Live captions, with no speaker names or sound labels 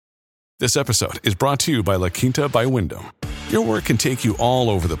This episode is brought to you by La Quinta by Wyndham. Your work can take you all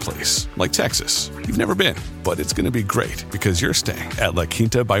over the place, like Texas. You've never been, but it's going to be great because you're staying at La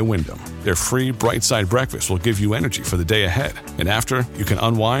Quinta by Wyndham. Their free Bright Side breakfast will give you energy for the day ahead. And after, you can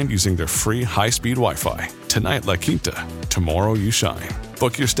unwind using their free high-speed Wi-Fi. Tonight, La Quinta. Tomorrow, you shine.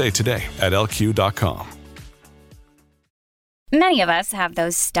 Book your stay today at LQ.com. Many of us have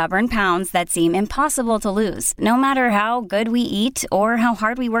those stubborn pounds that seem impossible to lose, no matter how good we eat or how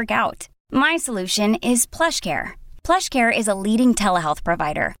hard we work out. My solution is PlushCare. PlushCare is a leading telehealth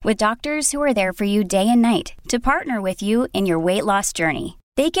provider with doctors who are there for you day and night to partner with you in your weight loss journey.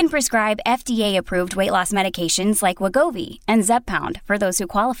 They can prescribe FDA-approved weight loss medications like Wegovy and Zepbound for those who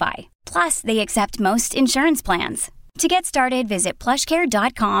qualify. Plus, they accept most insurance plans. To get started, visit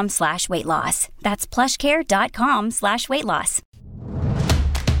plushcare.com/weightloss. That's plushcare.com/weightloss.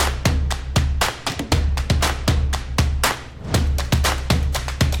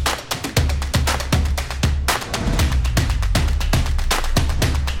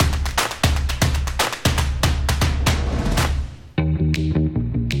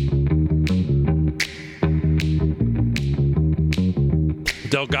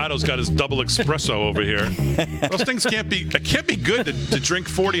 Delgado's got his double espresso over here. Those things can't be good to drink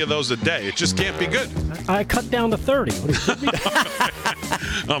 40 of those a day. It just can't be good. I cut down to 30.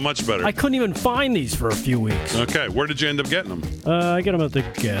 Oh, much better. I couldn't even find these for a few weeks. Okay, where did you end up getting them? I get them at the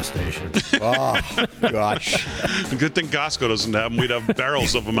gas station. Oh, gosh. Good thing Costco doesn't have them. We'd have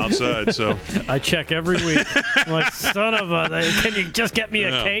barrels of them outside. So I check every week. I'm like, son of a... Can you just get me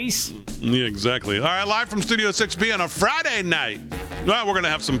a case? Yeah, exactly. All right, live from Studio 6B on a Friday night. Well, we're going to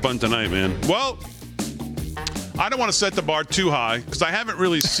have some fun tonight, man. Well, I don't want to set the bar too high because I haven't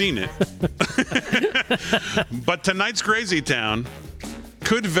really seen it. But tonight's Crazy Town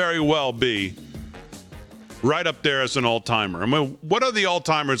could very well be right up there as an all-timer. I mean, what are the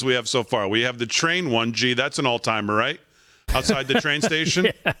all-timers we have so far? We have the train one. Gee, that's an all-timer, right? Outside the train station?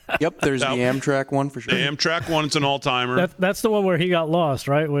 Yeah. Yep, there's the Amtrak one for sure. The Amtrak one is an all-timer. That's the one where he got lost,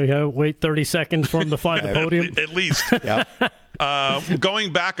 right? We have wait 30 seconds for him to find the podium. At least. Yep.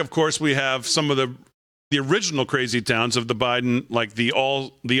 Going back, of course, we have some of the original Crazy Towns of the Biden, like the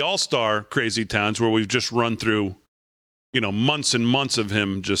all-star Crazy Towns, where we've just run through, months and months of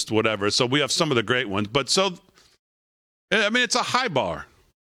him, just whatever. So we have some of the great ones. But it's a high bar,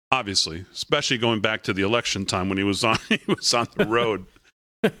 obviously, especially going back to the election time when he was on the road.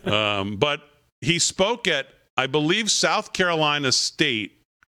 But he spoke at, I believe, South Carolina State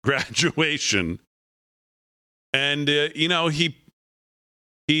graduation. And, he's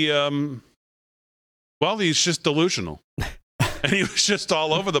just delusional. And he was just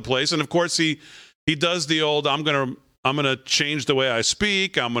all over the place. And, of course, he does the old, I'm going to change the way I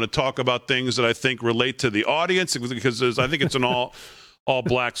speak. I'm going to talk about things that I think relate to the audience because I think it's an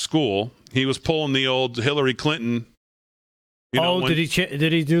all-black school. He was pulling the old Hillary Clinton.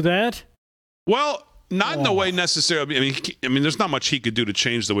 Did he do that? Well, not in the way necessarily. I mean, there's not much he could do to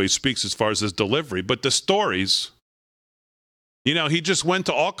change the way he speaks as far as his delivery, but the stories. He just went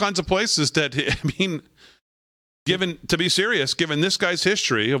to all kinds of places that, given this guy's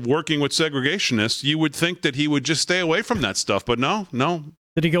history of working with segregationists, you would think that he would just stay away from that stuff, but no.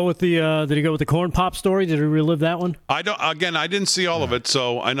 Did he go with the corn pop story? Did he relive that one? I didn't see all of it,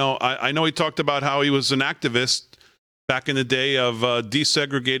 so I know he talked about how he was an activist back in the day of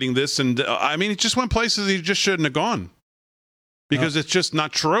desegregating this, and he just went places he just shouldn't have gone because it's just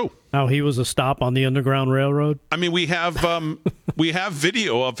not true. How he was a stop on the Underground Railroad? I mean, we have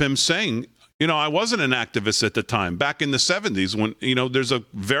video of him saying, I wasn't an activist at the time back in the 70s when, there's a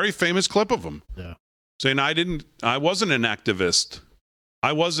very famous clip of him saying I wasn't an activist.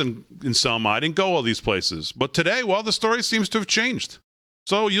 I wasn't in Selma. I didn't go all these places. But today, the story seems to have changed.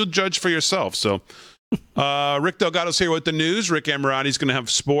 So you'll judge for yourself. So Rick Delgado's here with the news. Rick Emirati's going to have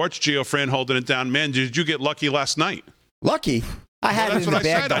sports. Gio Fran holding it down. Man, did you get lucky last night? Lucky? I had it in the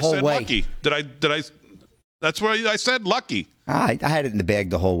bag the whole way. Lucky. Did I? That's where I said lucky. I had it in the bag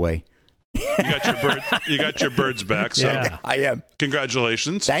the whole way. You got your birds back. So yeah. I am.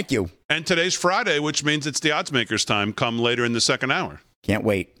 Congratulations. Thank you. And today's Friday, which means it's the odds makers time. Come later in the second hour. Can't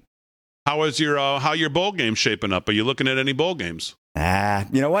wait. How your bowl game shaping up? Are you looking at any bowl games?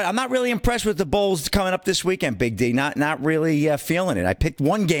 You know what? I'm not really impressed with the bowls coming up this weekend, Big D. Not really feeling it. I picked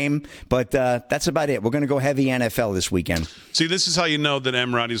one game, but that's about it. We're going to go heavy NFL this weekend. See, this is how you know that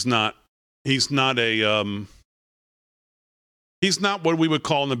Emirati's not. He's not a He's not what we would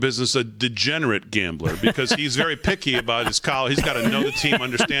call in the business a degenerate gambler because he's very picky about his college. He's got to know the team,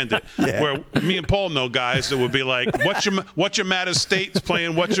 understand it. Yeah. Where me and Paul know guys that would be like, "What you mad at State's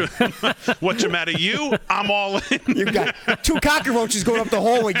playing? What you mad at you? I'm all in." You've got 2 cockroaches going up the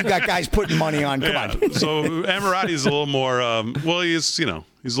hallway. You got guys putting money on. Come on. So Ammirati's a little more. He's a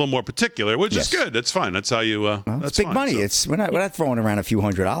little more particular, which is good. That's fine. That's how you. That's big fine. money. So. We're not throwing around a few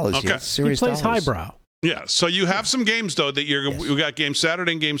 $100s. Okay. It's serious he plays dollars. highbrow. Yeah, so you have some games, though, that we got game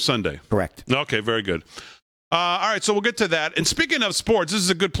Saturday and game Sunday. Correct. Okay, very good. All right, so we'll get to that. And speaking of sports, this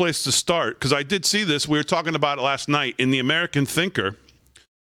is a good place to start because I did see this. We were talking about it last night in the American Thinker.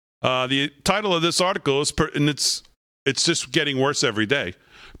 The title of this article is, and it's just getting worse every day,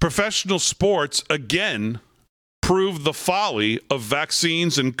 Professional Sports Again Prove the Folly of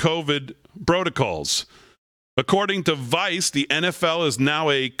Vaccines and COVID Protocols. According to Vice, the NFL is now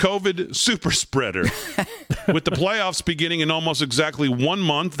a COVID super spreader. With the playoffs beginning in almost exactly 1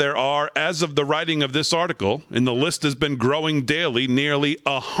 month, there are, as of the writing of this article, and the list has been growing daily, nearly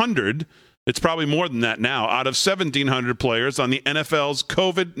 100, it's probably more than that now, out of 1,700 players on the NFL's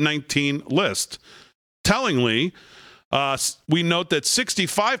COVID-19 list. Tellingly, we note that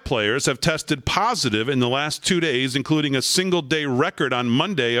 65 players have tested positive in the last 2 days, including a single-day record on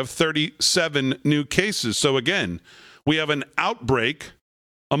Monday of 37 new cases. So again, we have an outbreak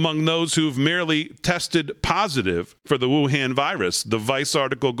among those who've merely tested positive for the Wuhan virus. The Vice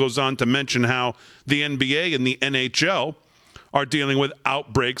article goes on to mention how the NBA and the NHL are dealing with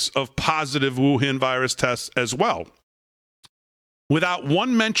outbreaks of positive Wuhan virus tests as well. Without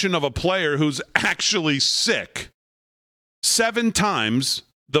one mention of a player who's actually sick, 7 times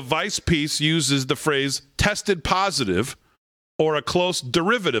the Vice piece uses the phrase tested positive or a close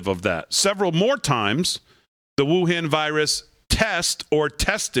derivative of that. Several more times, the Wuhan virus test or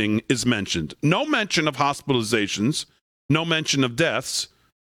testing is mentioned. No mention of hospitalizations, no mention of deaths,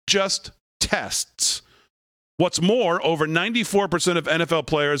 just tests. What's more, over 94% of NFL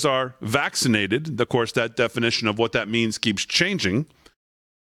players are vaccinated. Of course, that definition of what that means keeps changing.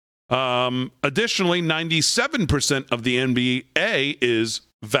 Additionally, 97% of the NBA is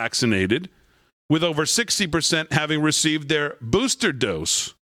vaccinated, with over 60% having received their booster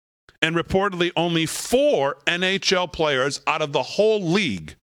dose. And reportedly, only 4 NHL players out of the whole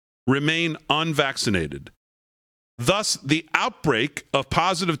league remain unvaccinated. Thus, the outbreak of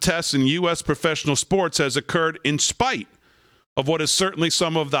positive tests in U.S. professional sports has occurred in spite of what is certainly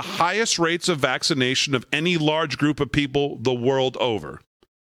some of the highest rates of vaccination of any large group of people the world over.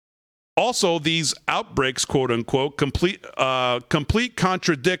 Also, these outbreaks, quote-unquote, complete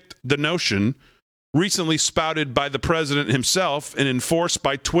contradict the notion recently spouted by the president himself and enforced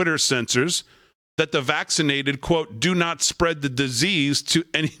by Twitter censors that the vaccinated, quote, do not spread the disease to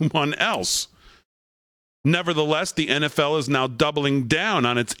anyone else. Nevertheless, the NFL is now doubling down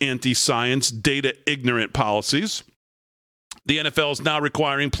on its anti-science, data-ignorant policies. The NFL is now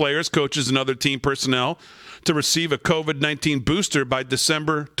requiring players, coaches, and other team personnel to receive a COVID-19 booster by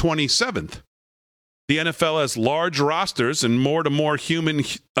December 27th. The NFL has large rosters and more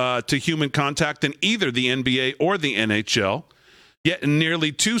human-to-human contact than either the NBA or the NHL. Yet in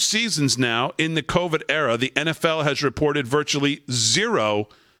nearly 2 seasons now in the COVID era, the NFL has reported virtually 0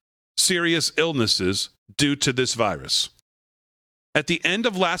 serious illnesses due to this virus. At the end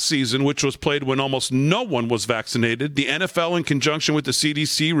of last season, which was played when almost no one was vaccinated, the NFL, in conjunction with the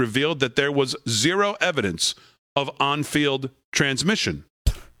CDC, revealed that there was 0 evidence of on-field transmission.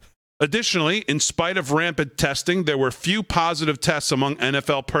 Additionally, in spite of rampant testing, there were few positive tests among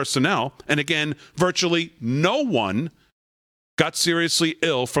NFL personnel, and again, virtually no one got seriously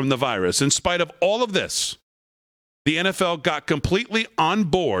ill from the virus. In spite of all of this, the NFL got completely on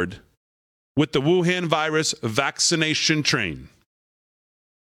board with the Wuhan virus vaccination train.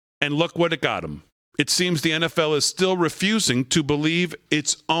 And look what it got them. It seems the NFL is still refusing to believe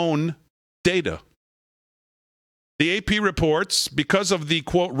its own data. The AP reports, because of the,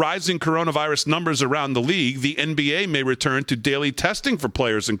 quote, rising coronavirus numbers around the league, the NBA may return to daily testing for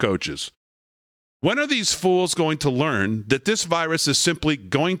players and coaches. When are these fools going to learn that this virus is simply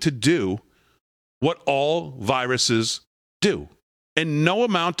going to do what all viruses do? And no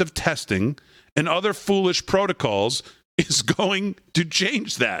amount of testing and other foolish protocols is going to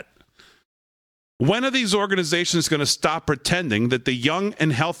change that. When are these organizations going to stop pretending that the young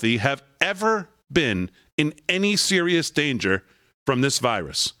and healthy have ever been in any serious danger from this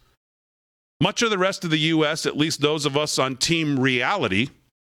virus? Much of the rest of the U.S., at least those of us on Team Reality,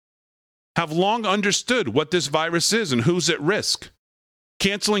 have long understood what this virus is and who's at risk.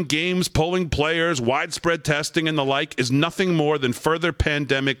 Canceling games, pulling players, widespread testing, and the like is nothing more than further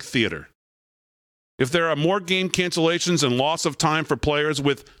pandemic theater. If there are more game cancellations and loss of time for players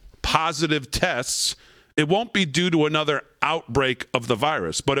with positive tests, it won't be due to another outbreak of the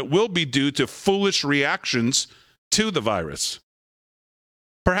virus, but it will be due to foolish reactions to the virus.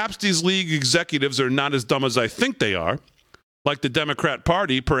 Perhaps these league executives are not as dumb as I think they are. Like the Democrat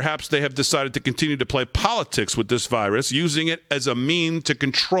Party, perhaps they have decided to continue to play politics with this virus, using it as a means to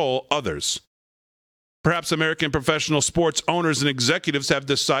control others. Perhaps American professional sports owners and executives have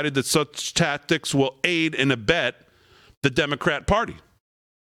decided that such tactics will aid and abet the Democrat Party.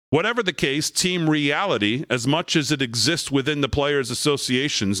 Whatever the case, team reality, as much as it exists within the players'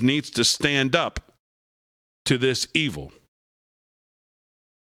 associations, needs to stand up to this evil.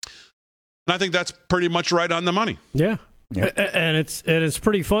 And I think that's pretty much right on the money. Yeah. Yep. And it's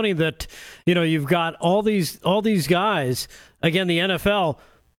pretty funny that, you've got all these guys, again, the NFL,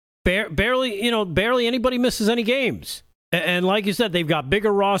 barely anybody misses any games. And like you said, they've got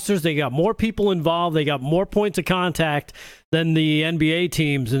bigger rosters, they got more people involved, they got more points of contact than the NBA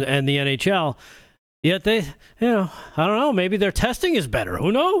teams and the NHL. Yet they, I don't know, maybe their testing is better.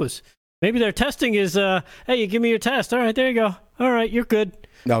 Who knows? Maybe their testing is, hey, you give me your test. All right, there you go. All right, you're good.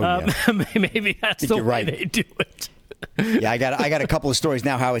 Yeah. Maybe that's the way they do it. Yeah, I got a couple of stories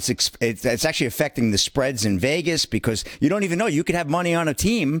now how it's actually affecting the spreads in Vegas, because you don't even know. You could have money on a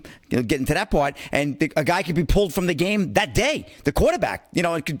team, getting to that part, and a guy could be pulled from the game that day. The quarterback,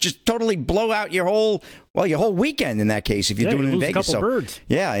 it could just totally blow out your whole weekend in that case if you're doing it in Vegas. A couple birds.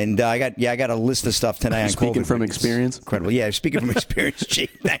 Yeah, and I got a list of stuff tonight. Speaking from experience, incredible. Yeah, speaking from experience, Gee,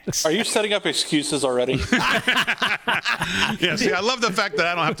 thanks. Are you setting up excuses already? Yeah, see, I love the fact that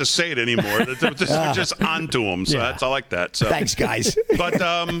I don't have to say it anymore. We're just onto them, so I like that. So. Thanks, guys.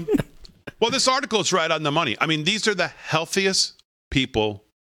 But this article is right on the money. I mean, these are the healthiest people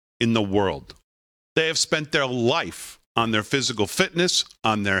in the world. They have spent their life on their physical fitness,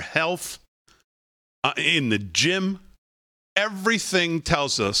 on their health, in the gym. Everything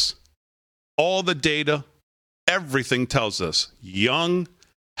tells us, all the data, everything tells us, young,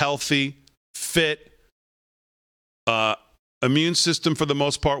 healthy, fit, immune system for the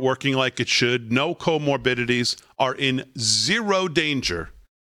most part working like it should, no comorbidities, are in zero danger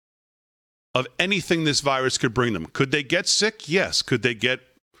of anything this virus could bring them. Could they get sick? Yes. Could they get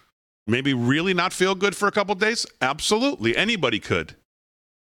maybe really not feel good for a couple of days? Absolutely. Anybody could.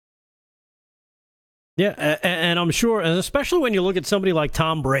 Yeah, and I'm sure, and especially when you look at somebody like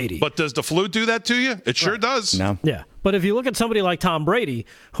Tom Brady. But does the flu do that to you? It sure does. No. Yeah, but if you look at somebody like Tom Brady,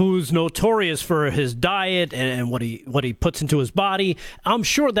 who's notorious for his diet and what he puts into his body, I'm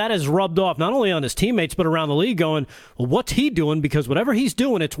sure that has rubbed off not only on his teammates but around the league going, well, what's he doing? Because whatever he's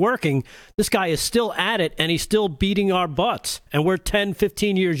doing, it's working. This guy is still at it, and he's still beating our butts, and we're 10,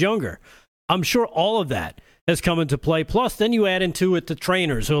 15 years younger. I'm sure all of that has come into play. Plus, then you add into it the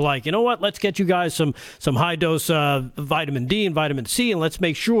trainers who are like, you know what, let's get you guys some high-dose vitamin D and vitamin C, and let's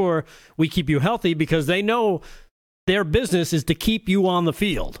make sure we keep you healthy, because they know their business is to keep you on the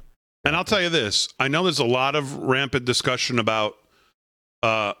field. And I'll tell you this. I know there's a lot of rampant discussion about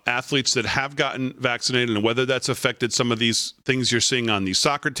athletes that have gotten vaccinated and whether that's affected some of these things you're seeing on these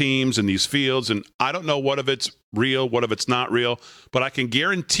soccer teams and these fields. And I don't know what of it's real, what of it's not real, but I can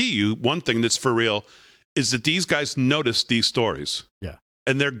guarantee you one thing that's for real is that these guys notice these stories. Yeah.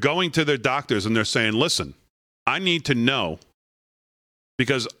 And they're going to their doctors and they're saying, listen, I need to know,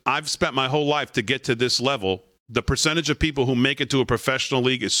 because I've spent my whole life to get to this level. The percentage of people who make it to a professional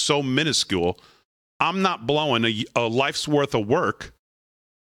league is so minuscule. I'm not blowing a life's worth of work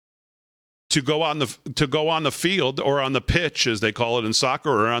to go on the field or on the pitch, as they call it in soccer,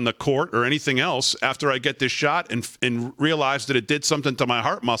 or on the court or anything else after I get this shot and realize that it did something to my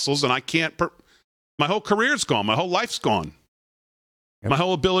heart muscles and I can't my whole career's gone. My whole life's gone. Yep. My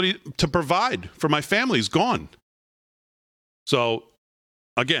whole ability to provide for my family's gone. So,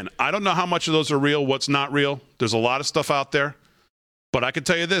 again, I don't know how much of those are real, what's not real. There's a lot of stuff out there. But I can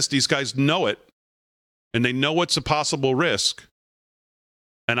tell you this, these guys know it, and they know it's a possible risk.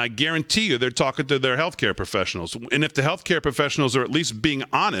 And I guarantee you they're talking to their healthcare professionals. And if the healthcare professionals are at least being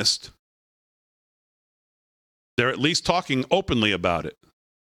honest, they're at least talking openly about it.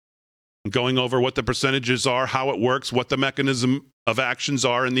 Going over what the percentages are, how it works, what the mechanism of actions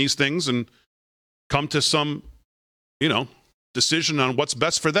are in these things, and come to some, decision on what's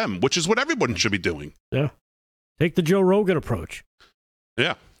best for them, which is what everyone should be doing. Yeah. Take the Joe Rogan approach.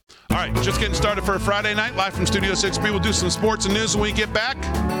 Yeah. All right, just getting started for a Friday night, live from Studio 6B. We'll do some sports and news when we get back.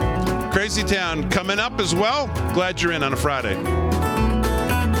 Crazy Town coming up as well. Glad you're in on a Friday.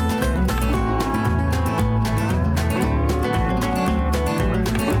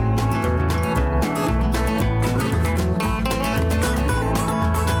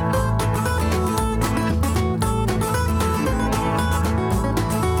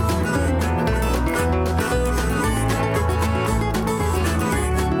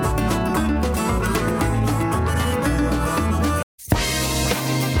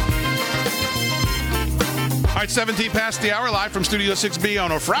 It's 17 past the hour, live from Studio 6B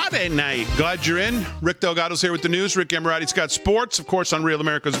on a Friday night. Glad you're in. Rick Delgado's here with the news. Rick Emirati's got sports, of course, on Real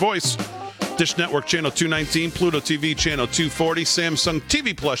America's Voice. Dish Network Channel 219, Pluto TV Channel 240, Samsung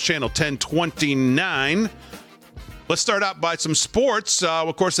TV Plus Channel 1029. Let's start out by some sports.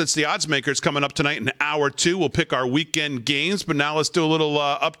 Of course, it's the Odds Makers coming up tonight in hour 2. We'll pick our weekend games, but now let's do a little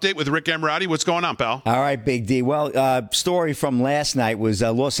update with Rick Emirati. What's going on, pal? All right, Big D. Well, story from last night was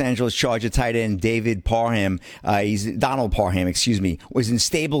Los Angeles Charger tight end Donald Parham, was in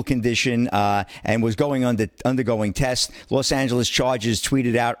stable condition and was undergoing tests. Los Angeles Chargers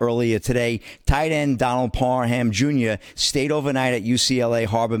tweeted out earlier today, tight end Donald Parham Jr. stayed overnight at UCLA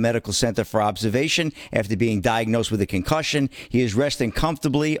Harbor Medical Center for observation after being diagnosed with a concussion. He is resting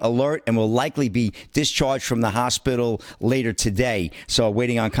comfortably, alert, and will likely be discharged from the hospital later today. So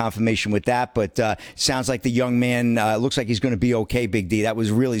waiting on confirmation with that, but sounds like the young man looks like he's going to be okay, Big D. That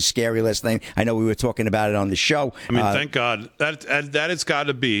was really scary last night. I know we were talking about it on the show. I mean, thank God. That has got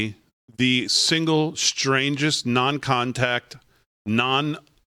to be the single strangest non-contact,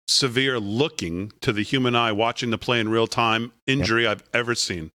 non-severe looking to the human eye watching the play in real time injury I've ever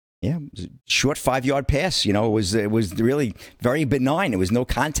seen. Yeah, short 5-yard pass. You know, it was really very benign. It was no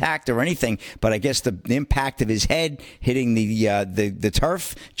contact or anything, but I guess the impact of his head hitting the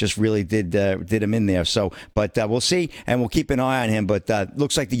turf just really did him in there. So, but we'll see, and we'll keep an eye on him. But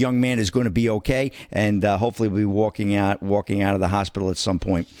looks like the young man is going to be okay, and hopefully we'll be walking out of the hospital at some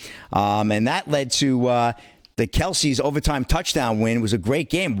point. And that led to. The Kelsey's overtime touchdown win was a great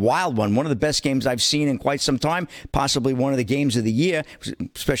game, wild one of the best games I've seen in quite some time, possibly one of the games of the year,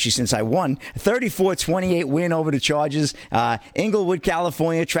 especially since I won. 34-28 win over the Chargers. Inglewood,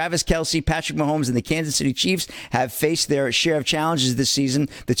 California, Travis Kelce, Patrick Mahomes, and the Kansas City Chiefs have faced their share of challenges this season.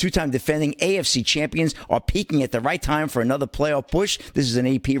 The two-time defending AFC champions are peaking at the right time for another playoff push. This is an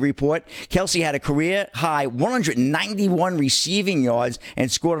AP report. Kelce had a career-high 191 receiving yards and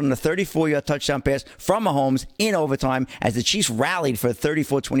scored on a 34-yard touchdown pass from Mahomes in overtime as the Chiefs rallied for a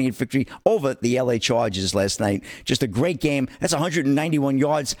 34-28 victory over the LA Chargers last night. Just a great game. That's 191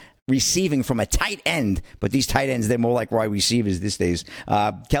 yards receiving from a tight end, but these tight ends, they're more like wide receivers these days.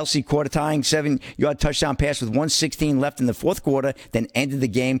 Kelce caught a tying 7-yard touchdown pass with 1:16 left in the fourth quarter, then ended the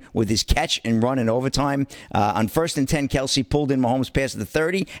game with his catch and run in overtime. On 1st and 10, Kelce pulled in Mahomes' pass at the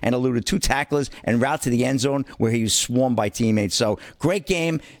 30 and eluded 2 tacklers en route to the end zone where he was swarmed by teammates. So great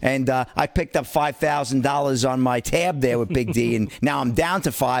game, and I picked up $5,000 on my tab there with Big D, and now I'm down to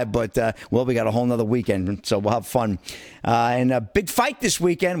 $5, but we got a whole nother weekend, so we'll have fun. And a big fight this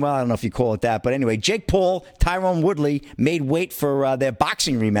weekend. Well, I don't know if you call it that, but anyway, Jake Paul, Tyron Woodley made weight for their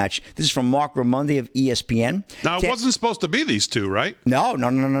boxing rematch. This is from Mark Raimondi of ESPN. Now, it wasn't supposed to be these two, right? No.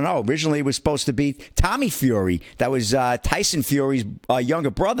 Originally, it was supposed to be Tommy Fury. That was Tyson Fury's younger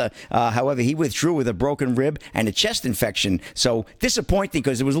brother. However, he withdrew with a broken rib and a chest infection. So disappointing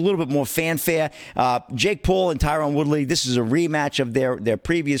because there was a little bit more fanfare. Jake Paul and Tyron Woodley, this is a rematch of their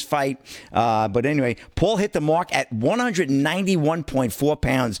previous fight. But anyway, Paul hit the mark at 191.4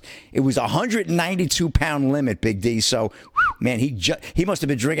 pounds. It was a 192-pound limit, Big D. So, man, he must have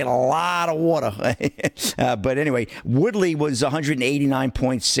been drinking a lot of water. But anyway, Woodley was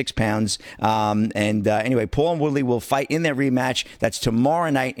 189.6 pounds. Anyway, Paul and Woodley will fight in their rematch. That's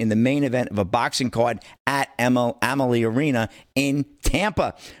tomorrow night in the main event of a boxing card at Amalie Arena in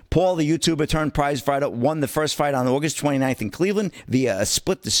Tampa. Paul, the YouTuber turned prize fighter, won the first fight on August 29th in Cleveland via a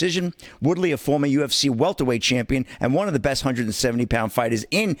split decision. Woodley, a former UFC welterweight champion and one of the best 170-pound fighters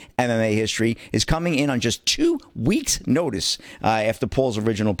in MMA history, is coming in on just 2 weeks' notice after Paul's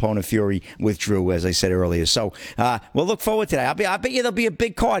original opponent, Fury, withdrew, as I said earlier. So we'll look forward to that. I bet you there'll be a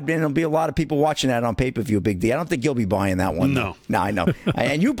big card, man. There'll be a lot of people watching that on pay-per-view, Big D. I don't think you'll be buying that one. No. No, I know.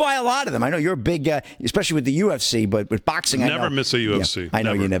 And you buy a lot of them. I know you're a big, especially with the UFC, but with boxing, Never miss a UFC. Yeah, I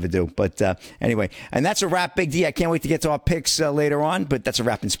know you never do. But anyway, and that's a wrap, Big D. I can't wait to get to our picks later on, but that's a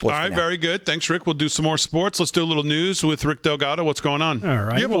wrap in sports. All right, very good. Thanks, Rick. We'll do some more sports. Let's do a little news with Rick Delgado. What's going on? All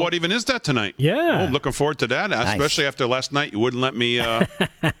right. Yeah, but what even is that tonight? Yeah. Oh, looking forward to that, especially after last night. You wouldn't let me. I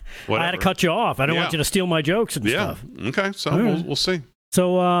had to cut you off. I don't want you to steal my jokes and stuff. Okay, so we'll see.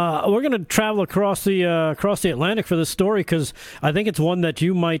 So we're going to travel across the Atlantic for this story because I think it's one that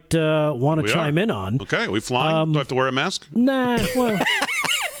you might want to chime in on. Okay, we flying? Do I have to wear a mask? Nah, well,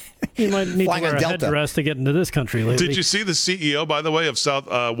 you might need to wear a headdress to get into this country lately. Did you see the CEO, by the way, of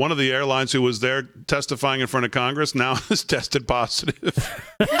one of the airlines who was there testifying in front of Congress now is tested positive?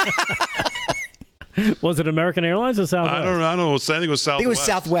 Was it American Airlines or Southwest? I don't know. I think it was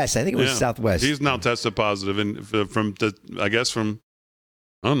Southwest. I think it was Southwest. He's now tested positive, and from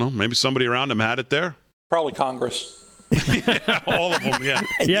I don't know, maybe somebody around him had it there. Probably Congress. Yeah, all of them, yeah.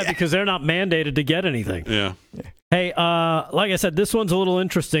 Yeah, because they're not mandated to get anything. Yeah. Hey, like I said, this one's a little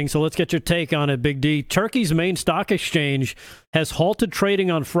interesting, so let's get your take on it, Big D. Turkey's main stock exchange has halted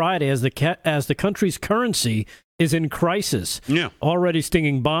trading on Friday as the country's currency is in crisis, already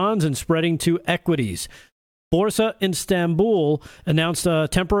stinging bonds and spreading to equities. Borsa Istanbul announced a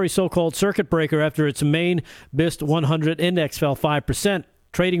temporary so-called circuit breaker after its main BIST 100 index fell 5%.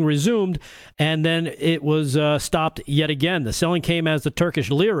 Trading resumed, and then it was stopped yet again. The selling came as the Turkish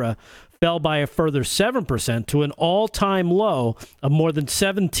lira fell by a further 7% to an all-time low of more than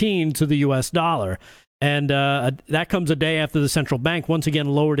 17 to the U.S. dollar. And that comes a day after the central bank once again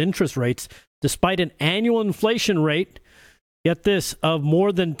lowered interest rates, despite an annual inflation rate, get this, of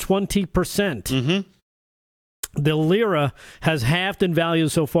more than 20%. Mm-hmm. The lira has halved in value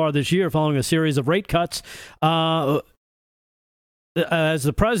so far this year following a series of rate cuts. As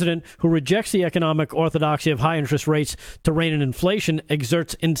the president, who rejects the economic orthodoxy of high interest rates to rein in inflation,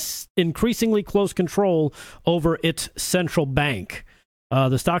 exerts increasingly close control over its central bank.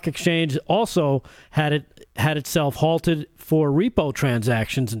 The stock exchange also had itself halted for repo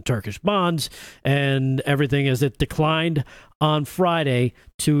transactions in Turkish bonds and everything as it declined on Friday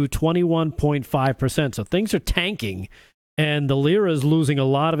to 21.5%. So things are tanking. And the lira is losing a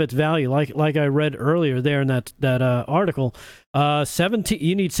lot of its value, like I read earlier there in that article. 17,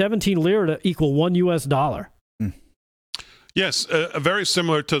 you need 17 lira to equal $1 US. Yes, very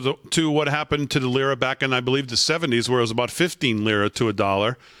similar to what happened to the lira back in, I believe, the 70s, where it was about 15 lira to a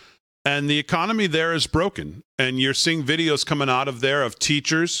dollar. And the economy there is broken. And you're seeing videos coming out of there of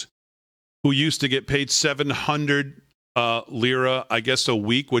teachers who used to get paid 700 lira, I guess, a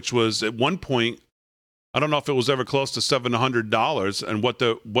week, which was at one point, I don't know if it was ever close to $700 and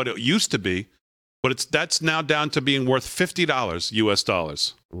what it used to be, but that's now down to being worth $50 US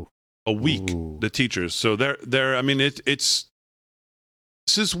dollars a week. Ooh. The teachers. So they're. I mean, this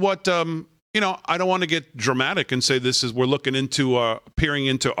is what I don't want to get dramatic and say we're looking into peering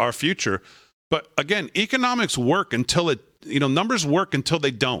into our future, but again, economics work until numbers work until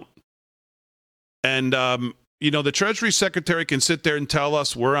they don't, and the Treasury Secretary can sit there and tell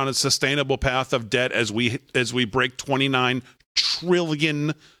us we're on a sustainable path of debt as we break $29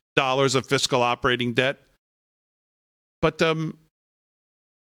 trillion of fiscal operating debt. But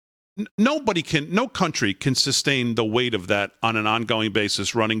no country can sustain the weight of that on an ongoing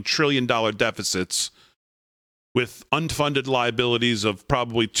basis, running trillion-dollar deficits with unfunded liabilities of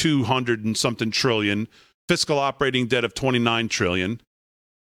probably 200 and something trillion, fiscal operating debt of 29 trillion,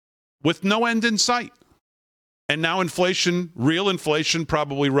 with no end in sight. And now real inflation,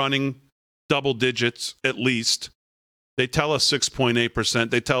 probably running double digits at least. They tell us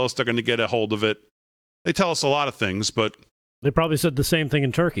 6.8%. They tell us they're going to get a hold of it. They tell us a lot of things, but they probably said the same thing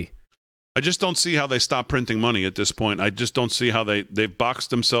in Turkey. I just don't see how they stop printing money at this point. I just don't see how they've boxed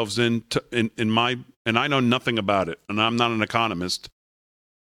themselves in I know nothing about it, and I'm not an economist.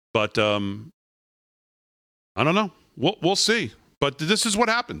 But I don't know. We'll see. But this is what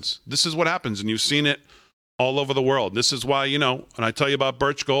happens. This is what happens, and you've seen it all over the world. This is why, and I tell you about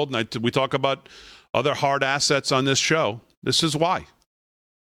Birch Gold, and we talk about other hard assets on this show. This is why.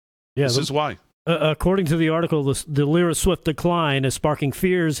 Yeah, this is why. According to the article, the lira's swift decline is sparking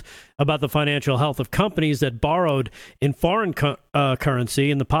fears about the financial health of companies that borrowed in foreign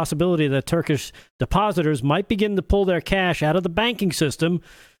currency and the possibility that Turkish depositors might begin to pull their cash out of the banking system,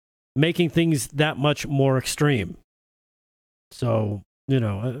 making things that much more extreme. So,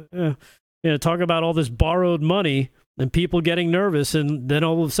 talk about all this borrowed money and people getting nervous, and then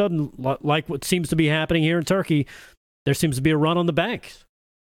all of a sudden, like what seems to be happening here in Turkey, there seems to be a run on the banks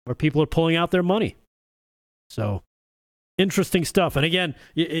where people are pulling out their money. So, interesting stuff. And again,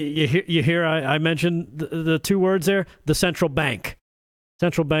 you hear I mentioned the two words there, the central bank.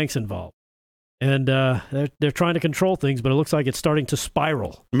 Central bank's involved. And they're trying to control things, but it looks like it's starting to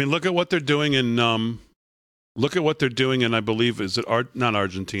spiral. I mean, look at what they're doing in I believe, is it not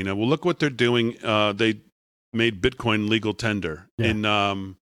Argentina? Well, look what they're doing. They made Bitcoin legal tender in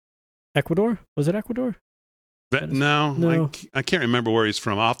Ecuador. Was it Ecuador? No. I can't remember where he's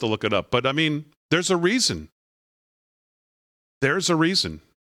from. I'll have to look it up. But I mean, there's a reason. There's a reason.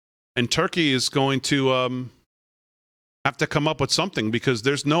 And Turkey is going to have to come up with something because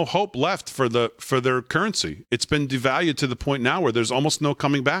there's no hope left for their currency. It's been devalued to the point now where there's almost no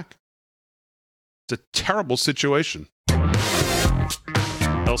coming back. It's a terrible situation.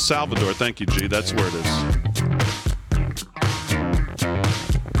 El Salvador, thank you, G. That's where it is.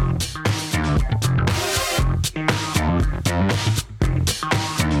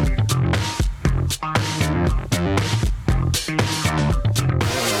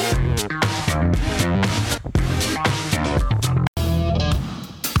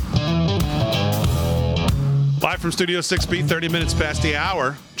 Live from Studio 6B, 30 minutes past the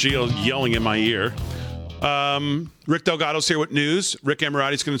hour. Gio yelling in my ear. Rick Delgado's here with news. Rick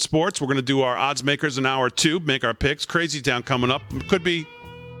Amorati's going to sports. We're going to do our odds makers in hour 2, make our picks. Crazy Town coming up. Could be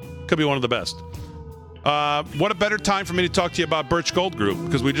one of the best. What a better time for me to talk to you about Birch Gold Group,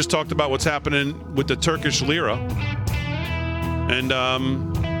 because we just talked about what's happening with the Turkish lira. And,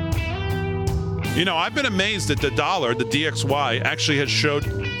 I've been amazed that the dollar, the DXY, actually has showed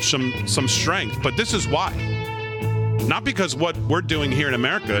some strength. But this is why. Not because what we're doing here in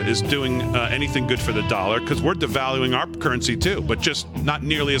America is doing anything good for the dollar, because we're devaluing our currency too, but just not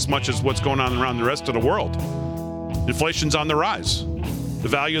nearly as much as what's going on around the rest of the world. Inflation's on the rise. The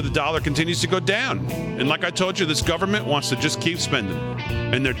value of the dollar continues to go down. And like I told you, this government wants to just keep spending.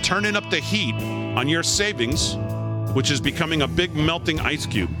 And they're turning up the heat on your savings, which is becoming a big melting ice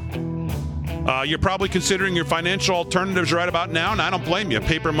cube. You're probably considering your financial alternatives right about now, and I don't blame you.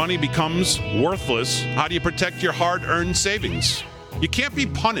 Paper money becomes worthless. How do you protect your hard-earned savings? You can't be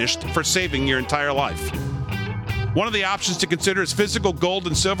punished for saving your entire life. One of the options to consider is physical gold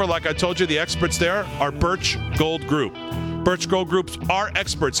and silver. Like I told you, the experts there are Birch Gold Group. Birch Gold Groups are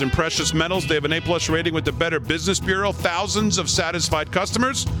experts in precious metals. They have an A+ rating with the Better Business Bureau, thousands of satisfied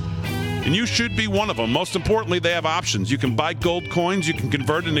customers, and you should be one of them. Most importantly, they have options. You can buy gold coins. You can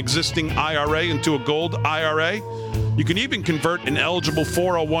convert an existing IRA into a gold IRA. You can even convert an eligible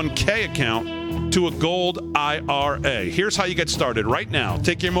 401k account to a gold IRA. Here's how you get started right now.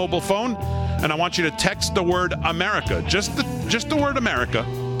 Take your mobile phone, and I want you to text the word America. Just the word America.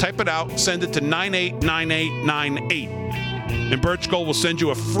 Type it out. Send it to 989898. And Birch Gold will send you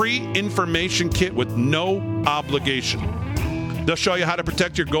a free information kit with no obligation. They'll show you how to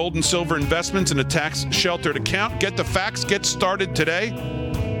protect your gold and silver investments in a tax-sheltered account. Get the facts. Get started today.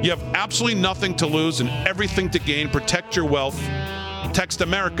 You have absolutely nothing to lose and everything to gain. Protect your wealth. Text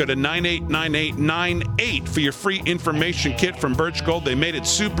America to 989898 for your free information kit from Birch Gold. They made it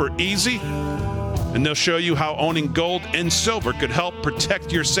super easy. And they'll show you how owning gold and silver could help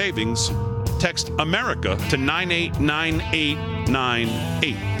protect your savings. Text America to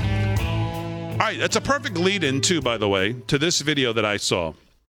 989898. All right, that's a perfect lead-in, too, by the way, to this video that I saw.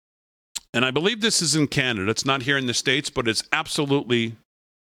 And I believe this is in Canada. It's not here in the States, but it's absolutely,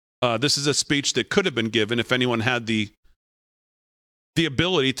 this is a speech that could have been given if anyone had the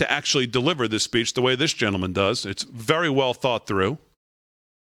ability to actually deliver this speech the way this gentleman does. It's very well thought through.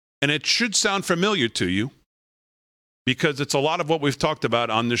 And it should sound familiar to you because it's a lot of what we've talked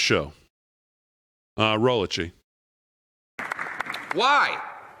about on this show. Roll it, G. Why?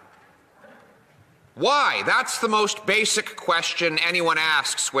 Why? That's the most basic question anyone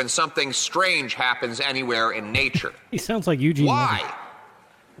asks when something strange happens anywhere in nature. He sounds like Eugene. Why?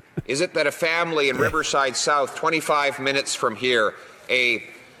 Is it that a family in Riverside South, 25 minutes from here, a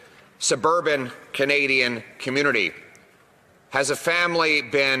suburban Canadian community, has a family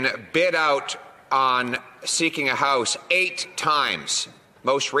been bid out on seeking a house 8 times?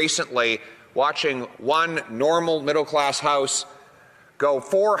 Most recently, watching one normal middle-class house go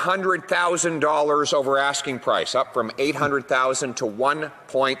 $400,000 over asking price, up from $800,000 to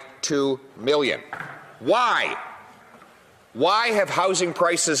 $1.2 million. Why? Why have housing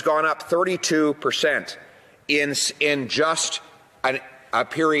prices gone up 32% in just a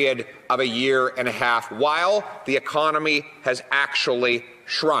period of a year and a half, while the economy has actually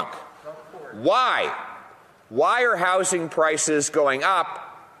shrunk? Why? Why are housing prices going up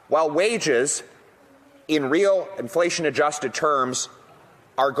while wages, in real inflation-adjusted terms,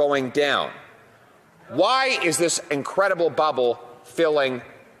 are going down? Why is this incredible bubble filling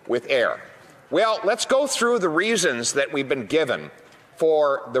with air? Well, let's go through the reasons that we've been given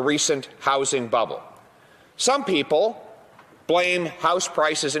for the recent housing bubble. Some people blame house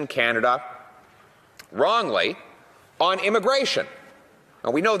prices in Canada, wrongly, on immigration.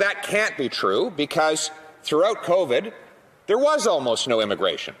 Now, we know that can't be true because throughout COVID, there was almost no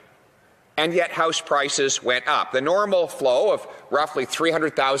immigration. And yet house prices went up. The normal flow of roughly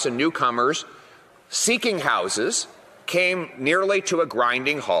 300,000 newcomers seeking houses came nearly to a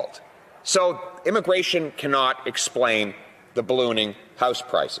grinding halt. So immigration cannot explain the ballooning house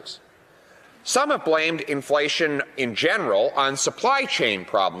prices. Some have blamed inflation in general on supply chain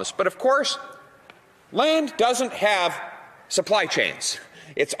problems, but of course, land doesn't have supply chains.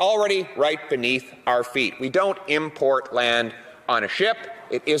 It's already right beneath our feet. We don't import land on a ship.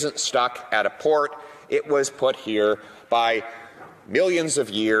 It isn't stuck at a port. It was put here by millions of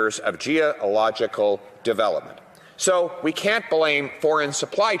years of geological development. So we can't blame foreign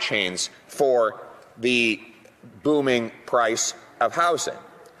supply chains for the booming price of housing.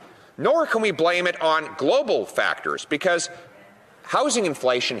 Nor can we blame it on global factors, because housing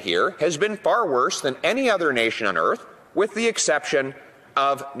inflation here has been far worse than any other nation on earth, with the exception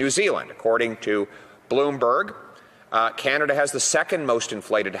of New Zealand. According to Bloomberg, Canada has the second most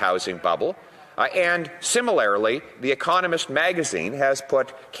inflated housing bubble. And similarly, The Economist magazine has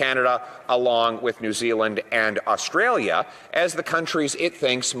put Canada along with New Zealand and Australia as the countries it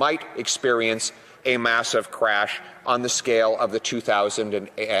thinks might experience a massive crash on the scale of the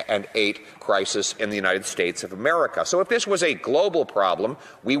 2008 crisis in the United States of America. So if this was a global problem,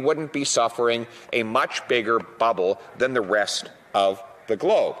 we wouldn't be suffering a much bigger bubble than the rest of the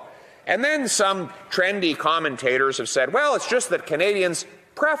globe. And then some trendy commentators have said, well, it's just that Canadians'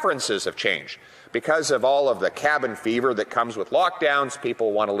 preferences have changed. Because of all of the cabin fever that comes with lockdowns,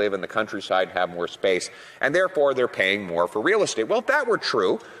 people want to live in the countryside, have more space, and therefore they're paying more for real estate. Well, if that were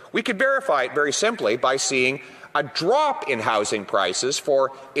true, we could verify it very simply by seeing a drop in housing prices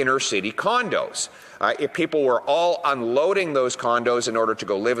for inner-city condos. If people were all unloading those condos in order to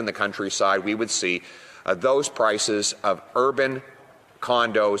go live in the countryside, we would see those prices of urban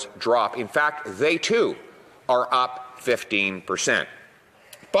condos drop. In fact, they too are up 15%.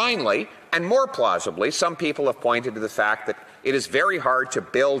 Finally, and more plausibly, some people have pointed to the fact that it is very hard to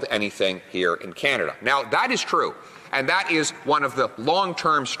build anything here in Canada. Now, that is true, and that is one of the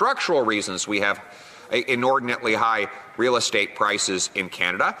long-term structural reasons we have inordinately high real estate prices in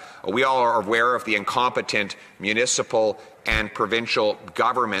Canada. We all are aware of the incompetent municipal and provincial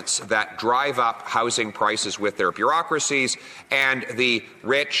governments that drive up housing prices with their bureaucracies, and the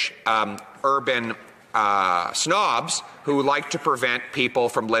rich urban snobs who like to prevent people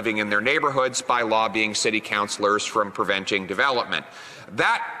from living in their neighborhoods by lobbying city councillors from preventing development.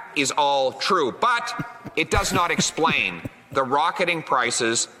 That is all true, but it does not explain the rocketing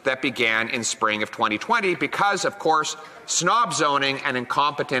prices that began in spring of 2020 because, of course, snob zoning and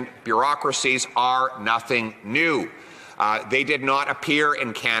incompetent bureaucracies are nothing new. They did not appear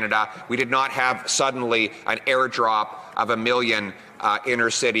in Canada. We did not have suddenly an airdrop of 1 million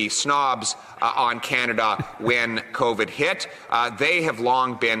inner-city snobs on Canada when COVID hit. They have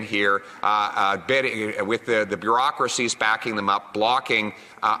long been here, with the bureaucracies backing them up, blocking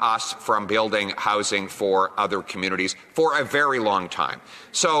us from building housing for other communities for a very long time.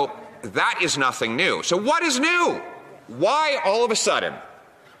 So that is nothing new. So what is new? Why all of a sudden,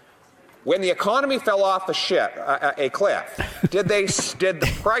 when the economy fell off a cliff, did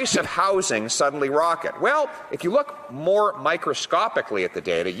the price of housing suddenly rocket? Well, if you look more microscopically at the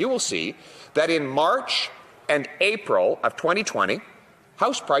data, you will see that in March and April of 2020,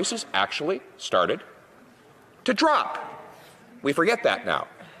 house prices actually started to drop. We forget that now.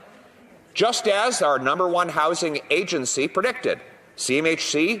 Just as our number one housing agency predicted,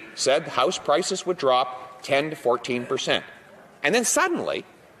 CMHC said house prices would drop 10 to 14%. And then suddenly,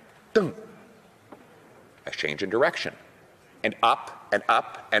 boom, a change in direction, and up and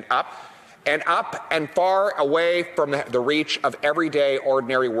up and up and up and far away from the reach of everyday,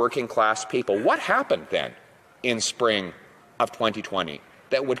 ordinary, working-class people. What happened then in spring of 2020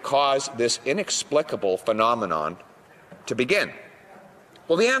 that would cause this inexplicable phenomenon to begin?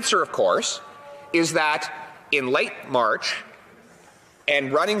 Well, the answer, of course, is that in late March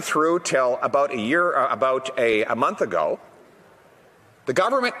and running through till about a month ago, the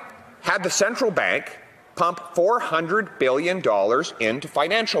government had the central bank pump $400 billion into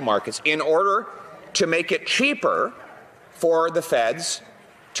financial markets in order to make it cheaper for the feds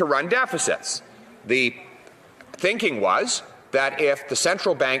to run deficits. The thinking was that if the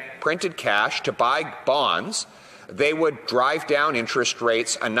central bank printed cash to buy bonds, they would drive down interest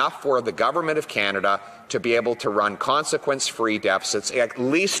rates enough for the government of Canada to be able to run consequence-free deficits, at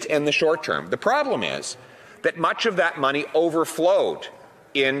least in the short term. The problem is that much of that money overflowed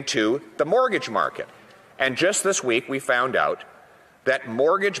into the mortgage market. And just this week, we found out that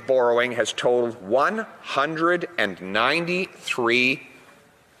mortgage borrowing has totaled $193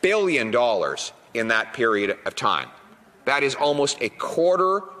 billion in that period of time. That is almost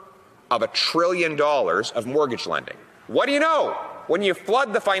 $250 billion of mortgage lending. What do you know? When you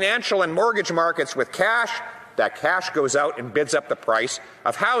flood the financial and mortgage markets with cash, that cash goes out and bids up the price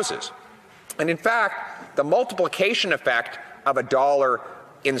of houses. And in fact, the multiplication effect of a dollar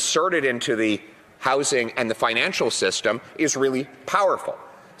inserted into the housing and the financial system is really powerful.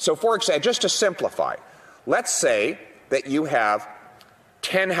 So, for example, just to simplify, let's say that you have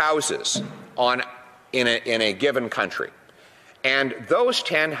 10 houses in a given country, and those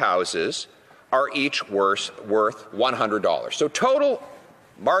 10 houses are each worth $100. So total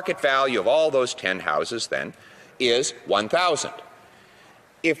market value of all those 10 houses then is $1,000.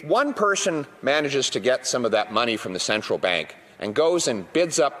 If one person manages to get some of that money from the central bank and goes and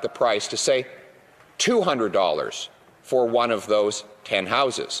bids up the price to, say, $200 for one of those 10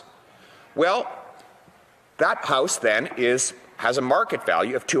 houses. Well, that house then has a market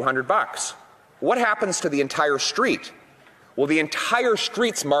value of $200. What happens to the entire street? Well, the entire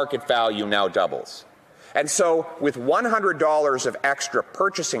street's market value now doubles. And so with $100 of extra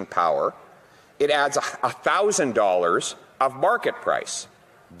purchasing power, it adds $1,000 of market price.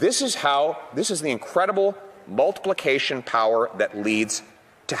 This is the incredible multiplication power that leads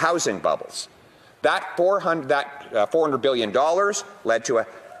to housing bubbles. That $400 billion led to a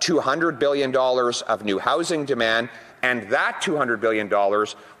 $200 billion of new housing demand, and that $200 billion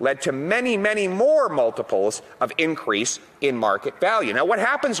led to many, many more multiples of increase in market value. Now, what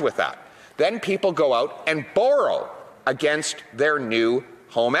happens with that? Then people go out and borrow against their new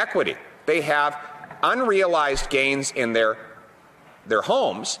home equity. They have unrealized gains in their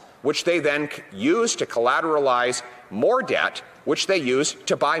homes, which they then use to collateralize more debt, which they use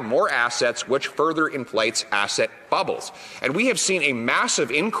to buy more assets, which further inflates asset bubbles. And we have seen a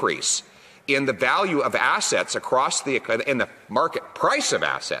massive increase in the value of assets in the market price of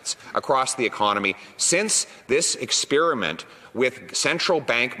assets across the economy since this experiment with central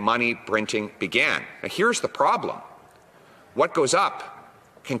bank money printing began. Now, here's the problem. What goes up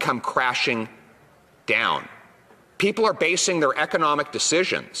can come crashing down. People are basing their economic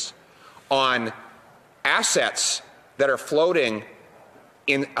decisions on assets that are floating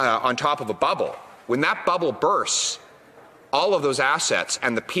on top of a bubble. When that bubble bursts, all of those assets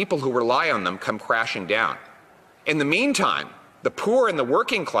and the people who rely on them come crashing down. In the meantime, the poor and the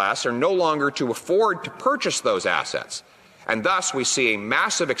working class are no longer to afford to purchase those assets. And thus, we see a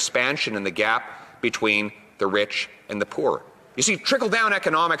massive expansion in the gap between the rich and the poor. You see, trickle-down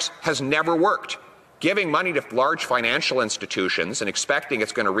economics has never worked. Giving money to large financial institutions and expecting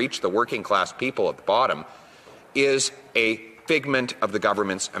it's going to reach the working class people at the bottom is a figment of the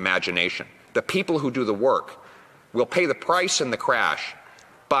government's imagination. The people who do the work will pay the price in the crash,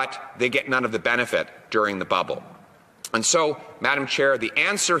 but they get none of the benefit during the bubble. And so, Madam Chair, the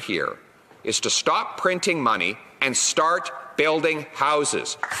answer here is to stop printing money and start building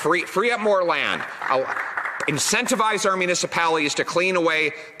houses. Free up more land. Incentivize our municipalities to clean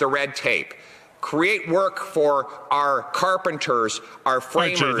away the red tape. Create work for our carpenters, our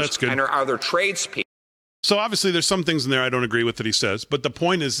framers, and our other tradespeople. So obviously there's some things in there I don't agree with that he says, but the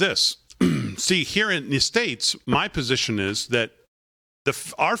point is this. See, here in the States, my position is that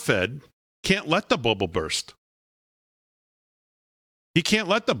our Fed can't let the bubble burst. He can't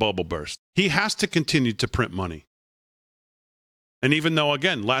let the bubble burst. He has to continue to print money. And even though,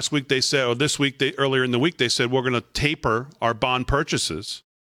 again, last week they said, or this week, earlier in the week, they said we're going to taper our bond purchases.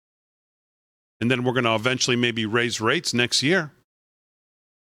 And then we're going to eventually maybe raise rates next year.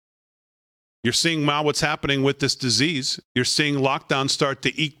 You're seeing now what's happening with this disease. You're seeing lockdowns start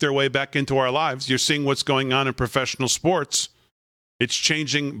to eke their way back into our lives. You're seeing what's going on in professional sports. It's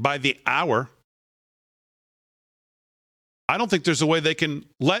changing by the hour. I don't think there's a way they can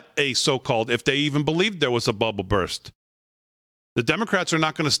let a so-called, if they even believed there was a bubble burst. The Democrats are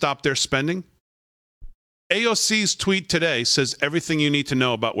not going to stop their spending. AOC's tweet today says everything you need to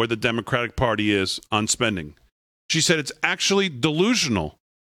know about where the Democratic Party is on spending. She said it's actually delusional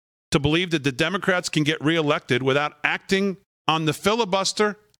to believe that the Democrats can get reelected without acting on the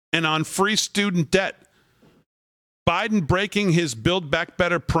filibuster and on free student debt. Biden breaking his Build Back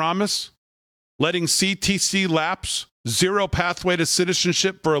Better promise, letting CTC lapse, zero pathway to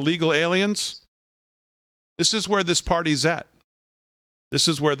citizenship for illegal aliens. This is where this party's at. This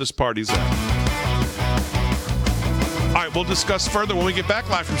is where this party's at. All right, we'll discuss further when we get back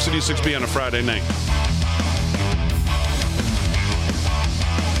live from Studio 6B on a Friday night.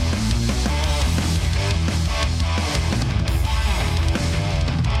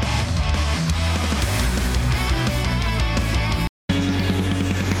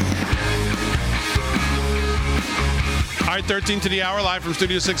 All right, 13 to the hour, live from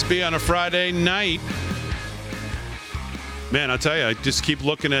Studio 6B on a Friday night. Man, I'll tell you, I just keep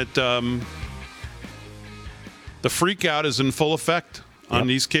looking at the freak out is in full effect on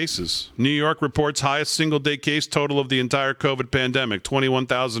these cases. New York reports highest single-day case total of the entire COVID pandemic,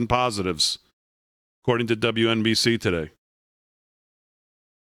 21,000 positives, according to WNBC today.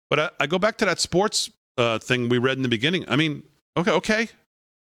 But I go back to that sports thing we read in the beginning. I mean, okay.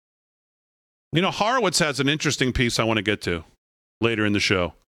 You know, Horowitz has an interesting piece I want to get to later in the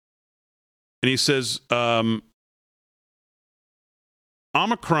show. And he says,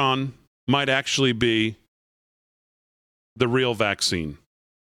 Omicron might actually be the real vaccine.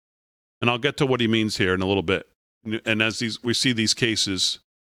 And I'll get to what he means here in a little bit. And as we see these cases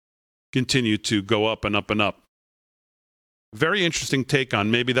continue to go up and up and up. Very interesting take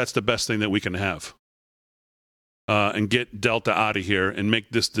on maybe that's the best thing that we can have. and get Delta out of here and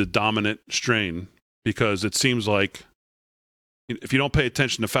make this the dominant strain, because it seems like if you don't pay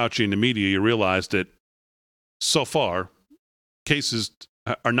attention to Fauci and the media, you realize that so far cases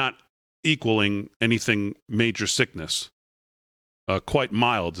are not equaling anything major sickness. Quite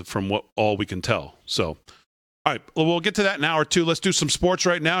mild from all we can tell. So, all right, well, we'll get to that in an hour or two. Let's do some sports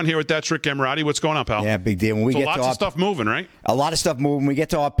right now. And here with that's Rick Emirati. What's going on, pal? Yeah, big deal. When we get lots of stuff moving, right? A lot of stuff moving. When we get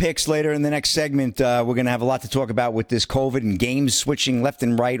to our picks later in the next segment, we're going to have a lot to talk about with this COVID and games switching left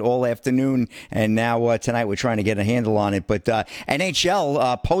and right all afternoon. And now tonight we're trying to get a handle on it. But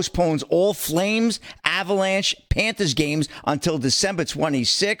NHL postpones all Flames, Avalanche, Panthers games until December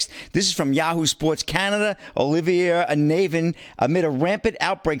 26th. This is from Yahoo Sports Canada. Olivier Navin, amid a rampant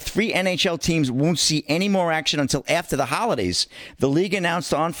outbreak, 3 NHL teams won't see any more action until after the holidays. The league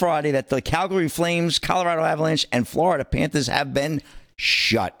announced on Friday that the Calgary Flames, Colorado Avalanche, and Florida Panthers have been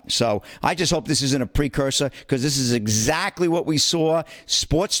shut. So I just hope this isn't a precursor, because this is exactly what we saw.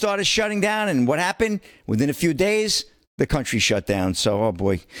 Sports started shutting down, and what happened? Within a few days, the country shut down. So, oh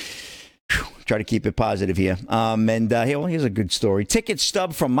boy. Try to keep it positive here. Here's a good story. Ticket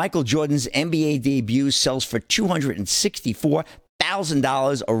stub from Michael Jordan's NBA debut sells for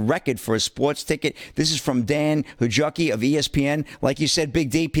 $264,000, a record for a sports ticket. This is from Dan Hujaki of ESPN. Like you said, Big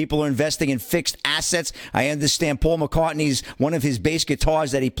D, people are investing in fixed assets. I understand Paul McCartney's, one of his bass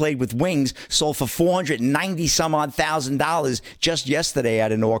guitars that he played with Wings, sold for $490,000 just yesterday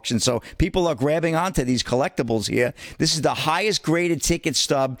at an auction. So people are grabbing onto these collectibles here. This is the highest graded ticket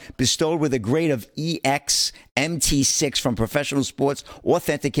stub bestowed with a grade of EX MT6 from Professional Sports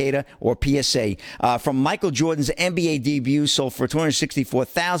Authenticator, or PSA. From Michael Jordan's NBA debut, sold for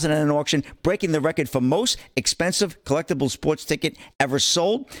 $264,000 at an auction, breaking the record for most expensive collectible sports ticket ever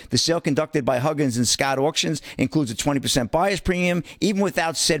sold. The sale, conducted by Huggins and Scott Auctions, includes a 20% buyer's premium. Even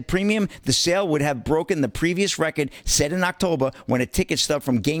without said premium, the sale would have broken the previous record set in October, when a ticket stub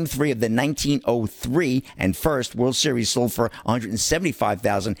from Game 3 of the 1903 and first World Series sold for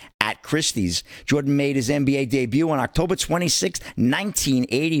 $175,000 at Christie's. Jordan made his NBA debut on October 26,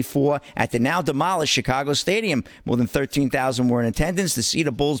 1984 at the now demolished Chicago Stadium. More than 13,000 were in attendance. The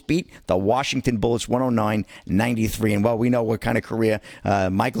Cedar Bulls beat the Washington Bullets 109-93. And, well, we know what kind of career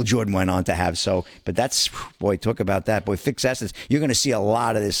Michael Jordan went on to have. So, but that's, boy, talk about that. Boy, fixed assets. You're going to see a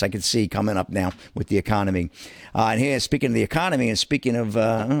lot of this, I can see, coming up now with the economy. And here, speaking of the economy and speaking of,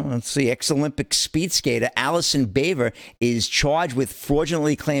 ex-Olympic speed skater Allison Baver is charged with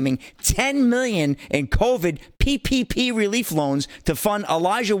fraudulently claiming $10 million in COVID PPP relief loans to fund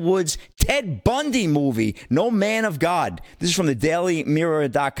Elijah Wood's Ted Bundy movie, No Man of God. This is from the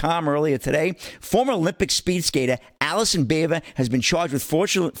DailyMirror.com earlier today. Former Olympic speed skater Allison Baver has been charged with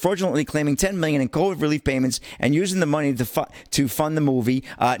fraudulently claiming $10 million in COVID relief payments and using the money to fund the movie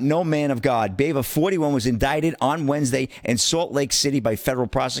No Man of God. Baver, 41, was indicted on Wednesday in Salt Lake City by federal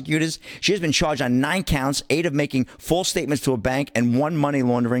prosecutors. She has been charged on 9 counts, 8 of making false statements to a bank and 1 money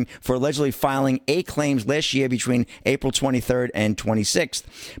laundering, for allegedly filing 8 claims last year between April 23rd and 26th.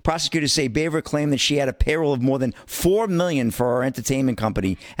 Prosecutors say Baver claimed that she had a payroll of more than $4 million for her entertainment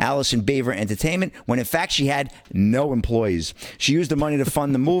company, Allison Baver Entertainment, when in fact she had no employees. She used the money to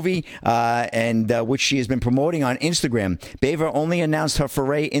fund the movie, which she has been promoting on Instagram. Baver only announced her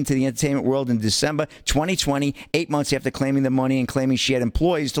foray into the entertainment world in December 2020, 8 months after claiming the money and claiming she had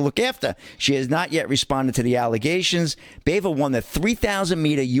employees to look after. She has not yet responded to the allegations. Baver won the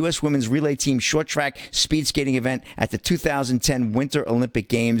 3,000-meter U.S. women's relay team short track speed skating event at the 2010 Winter Olympic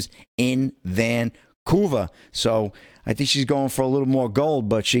Games in Vancouver. So I think she's going for a little more gold,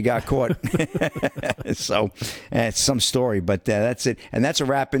 but she got caught. So it's some story, but that's it. And that's a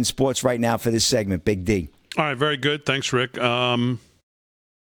wrap in sports right now for this segment. Big D. All right, very good. Thanks, Rick. I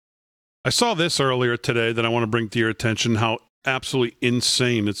saw this earlier today that I want to bring to your attention, how absolutely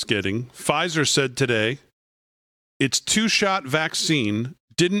insane it's getting. Pfizer said today its 2-shot vaccine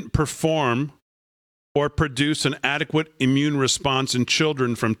didn't perform or produce an adequate immune response in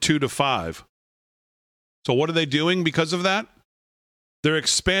children from 2 to 5. So what are they doing because of that? They're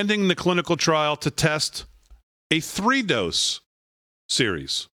expanding the clinical trial to test a 3-dose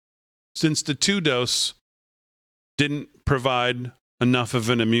series, since the 2-dose didn't provide enough of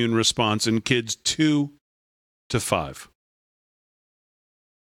an immune response in kids 2 to 5.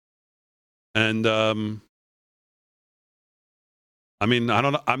 And I'm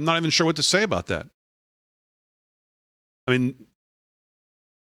not even sure what to say about that. I mean,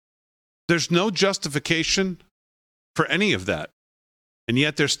 there's no justification for any of that. And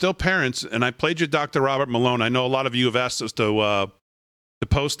yet there's still parents, and I played you Dr. Robert Malone. I know a lot of you have asked us to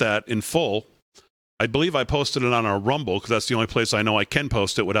post that in full. I believe I posted it on our Rumble, because that's the only place I know I can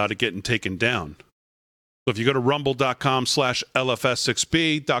post it without it getting taken down. So if you go to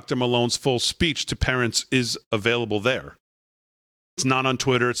rumble.com/LFS6B, Dr. Malone's full speech to parents is available there. It's not on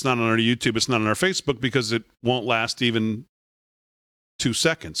Twitter. It's not on our YouTube. It's not on our Facebook because it won't last even 2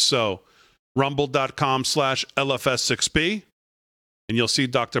 seconds. So rumble.com/LFS6B, and you'll see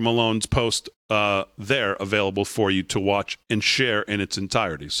Dr. Malone's post there available for you to watch and share in its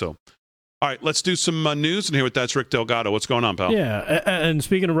entirety. So, all right, let's do some news and hear what that's Rick Delgado. What's going on, pal? Yeah, and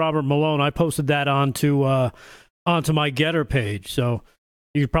speaking of Robert Malone, I posted that onto my Getter page, so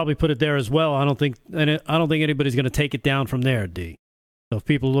you could probably put it there as well. I don't think anybody's going to take it down from there, D. So if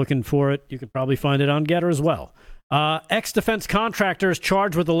people are looking for it, you could probably find it on Getter as well. Ex-defense contractors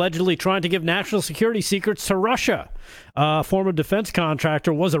charged with allegedly trying to give national security secrets to Russia. Former defense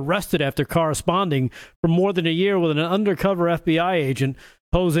contractor was arrested after corresponding for more than a year with an undercover FBI agent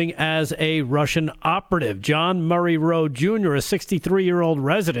posing as a Russian operative. John Murray Rowe Jr., a 63-year-old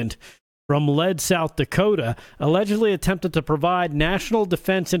resident from Lead, South Dakota, allegedly attempted to provide national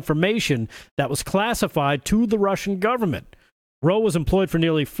defense information that was classified to the Russian government. Rowe was employed for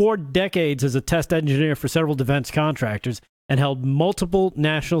nearly 4 decades as a test engineer for several defense contractors and held multiple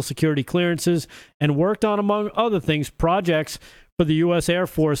national security clearances and worked on, among other things, projects for the U.S. Air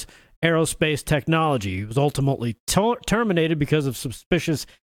Force aerospace technology. He was ultimately terminated because of suspicious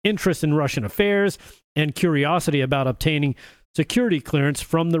interest in Russian affairs and curiosity about obtaining security clearance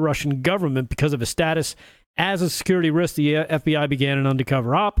from the Russian government. Because of his status as a security risk, the FBI began an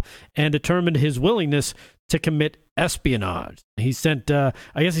undercover op and determined his willingness to commit espionage. He sent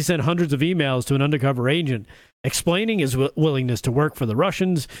hundreds of emails to an undercover agent explaining his willingness to work for the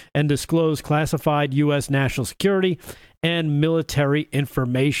Russians and disclose classified U.S. national security and military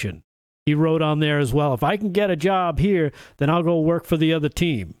information. He wrote on there as well, if I can get a job here, then I'll go work for the other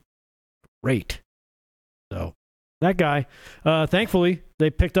team. Great. So that guy, thankfully, they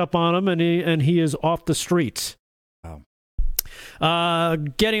picked up on him, and he is off the streets.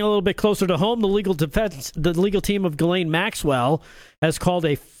 Getting a little bit closer to home, the legal team of Ghislaine Maxwell has called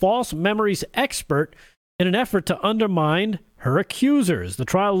a false memories expert in an effort to undermine her accusers. The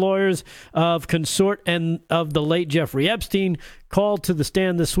trial lawyers of consort and of the late Jeffrey Epstein called to the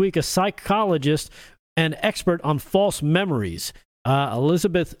stand this week a psychologist and expert on false memories.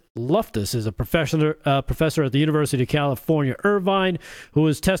 Elizabeth Loftus is a professor at the University of California, Irvine, who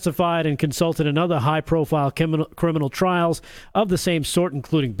has testified and consulted in other high-profile criminal trials of the same sort,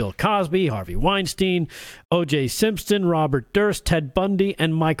 including Bill Cosby, Harvey Weinstein, O.J. Simpson, Robert Durst, Ted Bundy,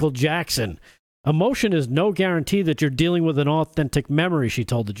 and Michael Jackson. Emotion is no guarantee that you're dealing with an authentic memory, she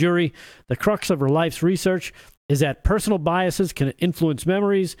told the jury. The crux of her life's research is that personal biases can influence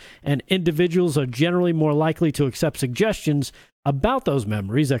memories, and individuals are generally more likely to accept suggestions about those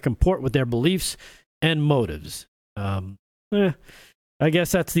memories that comport with their beliefs and motives. I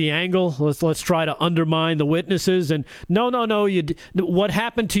guess that's the angle. Let's try to undermine the witnesses. And no, what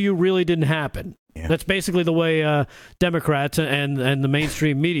happened to you really didn't happen. Yeah. That's basically the way Democrats and the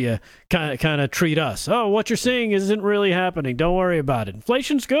mainstream media kind of treat us. Oh, what you're seeing isn't really happening. Don't worry about it.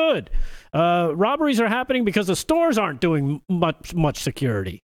 Inflation's good. Robberies are happening because the stores aren't doing much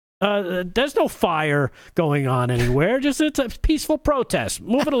security. There's no fire going on anywhere. Just it's a peaceful protest.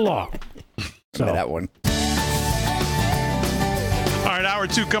 Move it along. So that one. All right, hour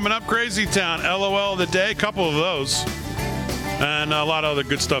 2 coming up. Crazy Town, LOL of the day, a couple of those, and a lot of other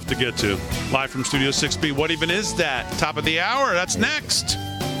good stuff to get to. Live from Studio 6B. What even is that? Top of the hour. That's next.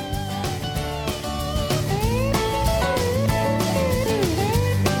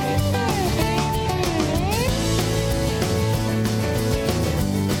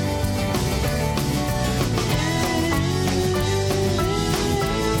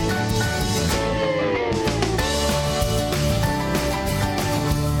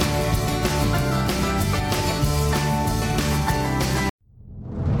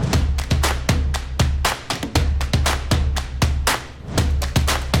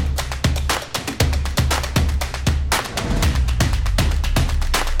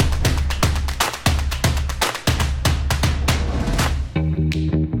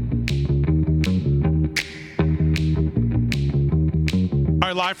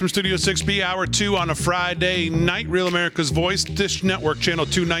 Live from Studio 6B, Hour 2 on a Friday night. Real America's Voice, Dish Network, Channel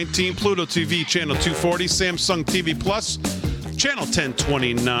 219, Pluto TV, Channel 240, Samsung TV Plus, Channel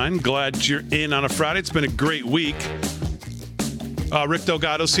 1029. Glad you're in on a Friday. It's been a great week. Rick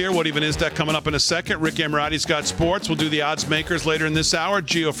Delgado's here. What even is that? Coming up in a second. Rick Amorati's got sports. We'll do the odds makers later in this hour.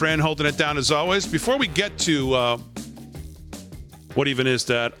 Gio Fran holding it down as always. Before we get to what even is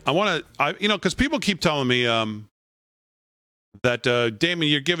that, I want to, because people keep telling me, that, Damon,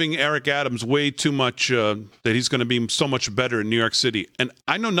 you're giving Eric Adams way too much, that he's going to be so much better in New York City. And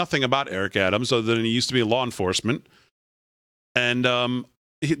I know nothing about Eric Adams other than he used to be in law enforcement. And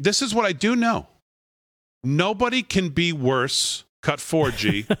this is what I do know. Nobody can be worse, cut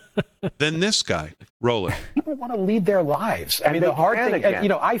 4G, than this guy. Roll it. People want to lead their lives. I mean, the hard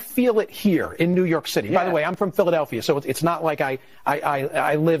thing, I feel it here in New York City. By the way, I'm from Philadelphia, so it's not like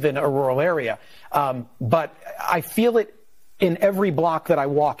I live in a rural area. But I feel it in every block that I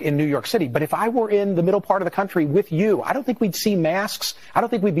walk in New York City. But if I were in the middle part of the country with you, I don't think we'd see masks. I don't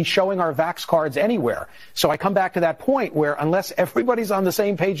think we'd be showing our vax cards anywhere. So I come back to that point where unless everybody's on the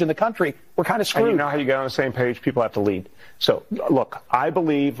same page in the country, we're kind of screwed. And you know how you get on the same page? People have to lead. So, look, I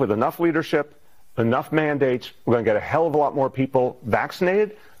believe with enough leadership, enough mandates, we're going to get a hell of a lot more people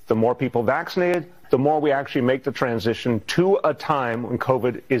vaccinated. The more people vaccinated, the more we actually make the transition to a time when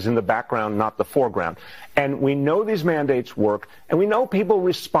COVID is in the background, not the foreground. And we know these mandates work, and we know people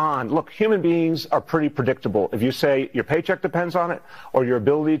respond. Look, human beings are pretty predictable. If you say your paycheck depends on it, or your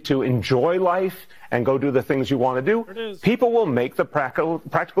ability to enjoy life and go do the things you want to do, people will make the practical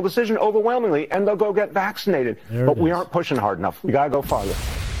decision overwhelmingly, and they'll go get vaccinated. But we aren't pushing hard enough. We got to go farther.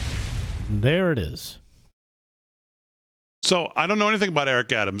 There it is. So I don't know anything about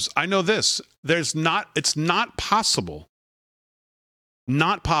Eric Adams. I know this. It's not possible.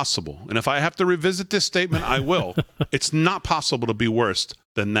 Not possible. And if I have to revisit this statement, I will. It's not possible to be worse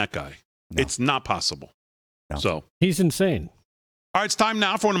than that guy. No. It's not possible. No. So he's insane. All right, it's time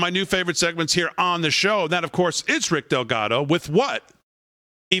now for one of my new favorite segments here on the show. That, of course, is Rick Delgado with What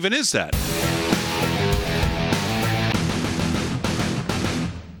Even Is That?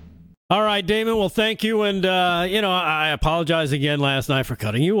 All right, Damon, well, thank you. And, I apologize again last night for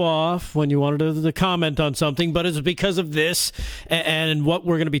cutting you off when you wanted to comment on something, but it's because of this and what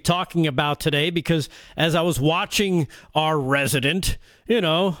we're going to be talking about today, because as I was watching our resident,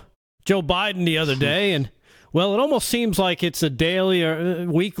 Joe Biden the other day, and, well, it almost seems like it's a daily or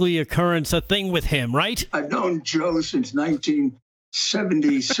weekly occurrence, a thing with him, right? I've known Joe since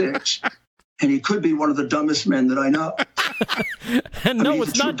 1976, and he could be one of the dumbest men that I know. And no,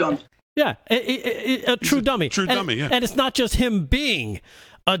 it's not dumb. Yeah, a true dummy. True dummy, yeah. And it's not just him being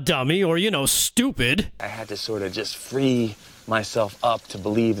a dummy or, stupid. I had to sort of just free myself up to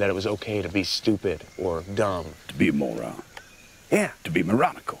believe that it was okay to be stupid or dumb. To be a moron. Yeah. To be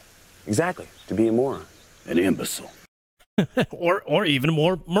moronical. Exactly. To be a moron. An imbecile. or even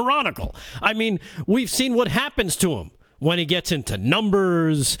more moronical. I mean, we've seen what happens to him when he gets into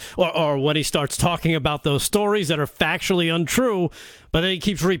numbers or when he starts talking about those stories that are factually untrue, but then he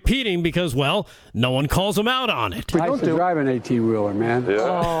keeps repeating because, well, no one calls him out on it. I used to drive an 18-wheeler, man. Yeah.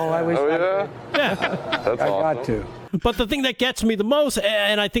 Oh, I wish yeah? Yeah. That's I awesome. got to. But the thing that gets me the most,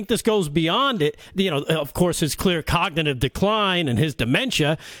 and I think this goes beyond it, of course, his clear cognitive decline and his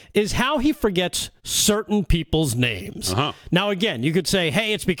dementia, is how he forgets certain people's names. Uh-huh. Now, again, you could say,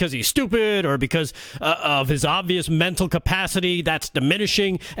 hey, it's because he's stupid or because of his obvious mental capacity that's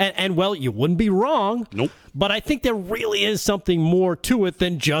diminishing. And well, you wouldn't be wrong. Nope. But I think there really is something more to it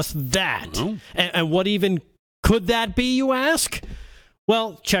than just that. Oh. And what even could that be, you ask?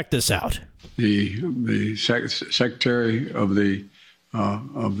 Well, check this out. The secretary of the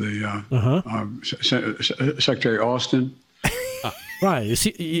Secretary Austin. Right. You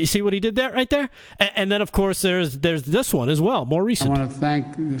see what he did there, right there? And then, of course, there's this one as well, more recent. I want to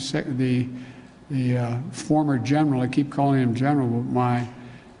thank the former general. I keep calling him general, but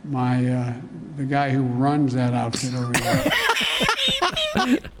the guy who runs that outfit over there.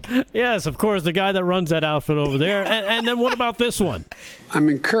 Yes, of course, the guy that runs that outfit over there. And then what about this one? I'm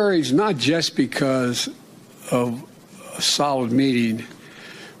encouraged not just because of a solid meeting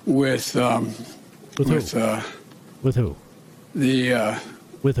with who? With who?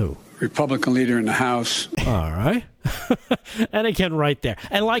 With who? Republican leader in the House. All right. And again, right there.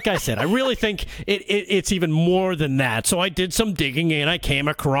 And like I said, I really think it's even more than that. So I did some digging and I came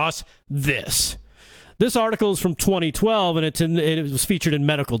across this. This article is from 2012, and it was featured in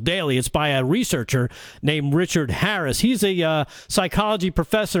Medical Daily. It's by a researcher named Richard Harris. He's a psychology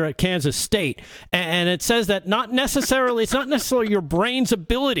professor at Kansas State, and it says that it's not necessarily your brain's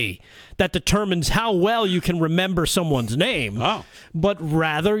ability that determines how well you can remember someone's name, but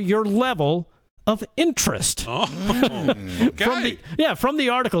rather your level of interest. Okay. From the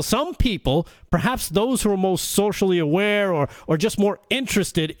article, some people, perhaps those who are most socially aware or just more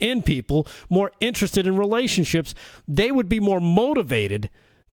interested in people, more interested in relationships, they would be more motivated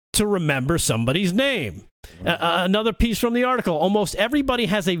to remember somebody's name. Another piece from the article. Almost everybody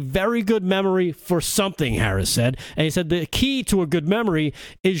has a very good memory for something, Harris said. And he said the key to a good memory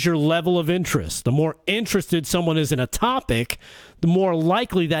is your level of interest. The more interested someone is in a topic, the more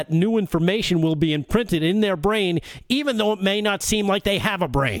likely that new information will be imprinted in their brain, even though it may not seem like they have a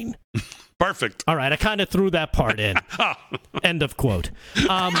brain. Perfect. All right, I kind of threw that part in. End of quote.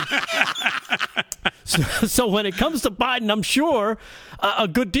 So when it comes to Biden, I'm sure a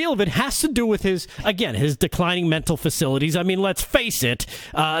good deal of it has to do with his declining mental facilities. I mean, let's face it,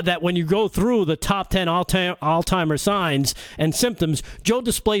 that when you go through the top 10 Alzheimer's signs and symptoms, Joe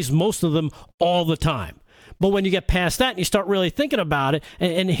displays most of them all the time. But when you get past that and you start really thinking about it,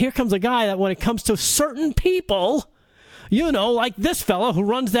 and here comes a guy that when it comes to certain people, like this fella who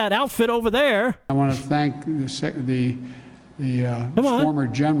runs that outfit over there. I want to thank the former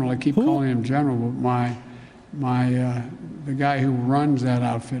general. I keep calling him general, but the guy who runs that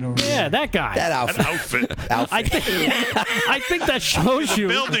outfit over there. Yeah, that guy. That outfit. I think that shows you.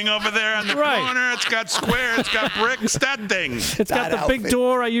 Building over there on the corner. It's got square. It's got bricks. That thing. It's got the big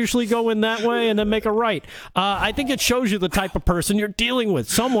door. I usually go in that way and then make a right. I think it shows you the type of person you're dealing with.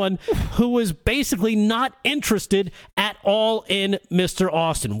 Someone who is basically not interested at all in Mr.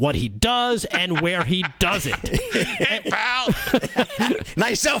 Austin, what he does and where he does it. Hey, pal.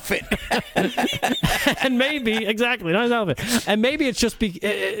 Nice outfit. And maybe, exactly, nice outfit. And maybe it's just,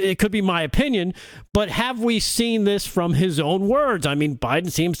 it could be my opinion, but have we seen this from his own words? I mean,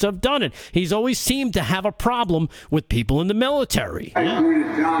 Biden seems to have done it. He's always seemed to have a problem with people in the military. I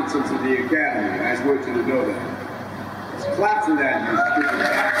appointed Johnson to the academy. I want you to know that. Let's clap for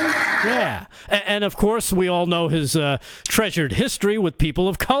that. Yeah. And of course, we all know his treasured history with people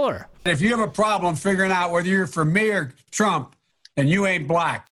of color. If you have a problem figuring out whether you're for me or Trump, then you ain't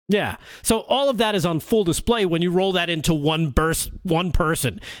black. Yeah. So all of that is on full display when you roll that into one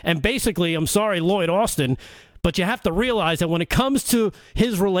person. And basically, I'm sorry, Lloyd Austin, but you have to realize that when it comes to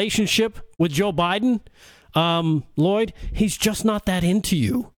his relationship with Joe Biden, Lloyd, he's just not that into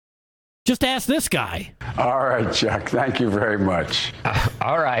you. Just ask this guy. All right, Chuck. Thank you very much.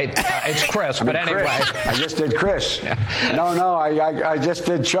 All right. It's Chris, but anyway. Chris. I just did Chris. No, I just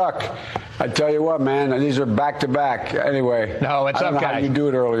did Chuck. I tell you what, man, these are back-to-back. Anyway. No, it's I don't know how you do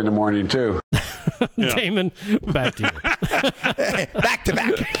it early in the morning, too. Damon, back to you.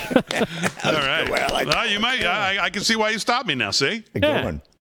 Back-to-back. All right. Well, you might. I can see why you stopped me now, see? Good one.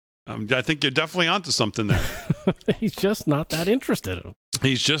 I think you're definitely onto something there. He's just not that interested in him.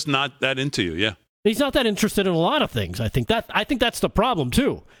 He's just not that into you, yeah. He's not that interested in a lot of things. I think that's the problem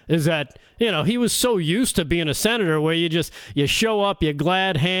too. Is that he was so used to being a senator where you show up, you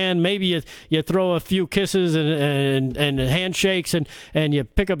glad hand, maybe you throw a few kisses and handshakes and you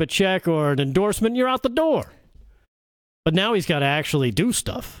pick up a check or an endorsement, and you're out the door. But now he's got to actually do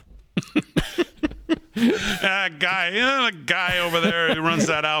stuff. The guy over there who runs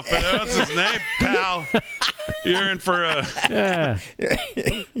that outfit. What's his name, pal? You're in for a... Yeah.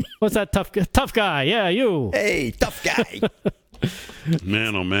 What's that tough guy? Yeah, you. Hey, tough guy.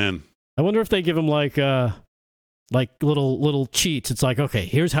 Man, oh man. I wonder if they give him like little cheats. It's like, okay,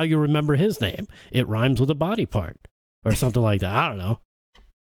 here's how you remember his name. It rhymes with a body part or something like that. I don't know.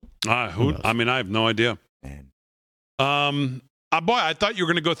 I mean, I have no idea. Man. Boy, I thought you were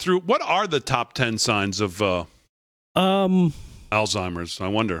going to go through. What are the top 10 signs of Alzheimer's? I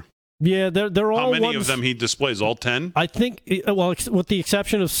wonder. Yeah, they're all. How many ones, of them he displays? All 10? I think. Well, with the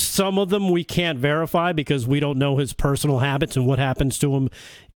exception of some of them, we can't verify because we don't know his personal habits and what happens to him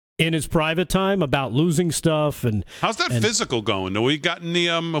in his private time about losing stuff and. How's that physical going? Have we gotten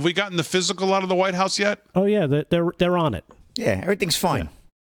the physical out of the White House yet? Oh yeah, they're on it. Yeah, everything's fine. Yeah.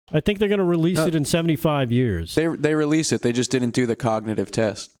 I think they're going to release it in 75 years. They release it. They just didn't do the cognitive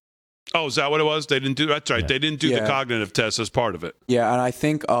test. Oh, is that what it was? They didn't do. That's right. They didn't do the cognitive test as part of it. Yeah, and I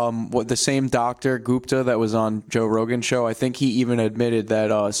think the same Dr. Gupta that was on Joe Rogan's show, I think he even admitted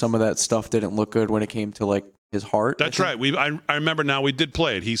that some of that stuff didn't look good when it came to like his heart. That's right. I remember now. We did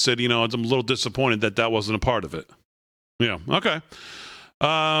play it. He said, I'm a little disappointed that wasn't a part of it. Yeah. Okay.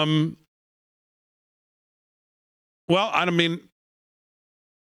 Well, I mean.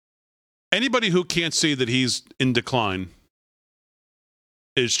 Anybody who can't see that he's in decline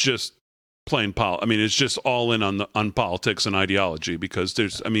is just plain it's just all in on politics and ideology because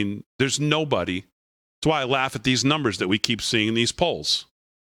there's nobody. That's why I laugh at these numbers that we keep seeing in these polls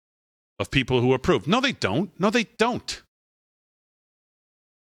of people who approve. No, they don't.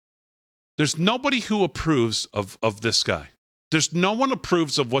 There's nobody who approves of this guy. There's no one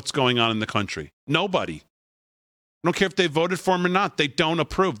approves of what's going on in the country. Nobody. I don't care if they voted for him or not. They don't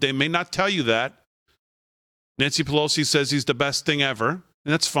approve. They may not tell you that. Nancy Pelosi says he's the best thing ever.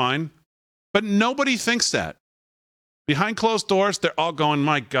 and that's fine. But nobody thinks that. Behind closed doors, they're all going,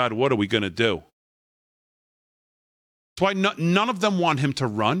 my God, what are we going to do? That's why none of them want him to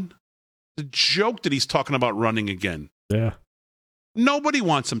run. The joke that he's talking about running again. Yeah. Nobody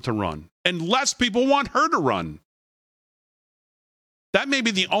wants him to run, and less people want her to run. That may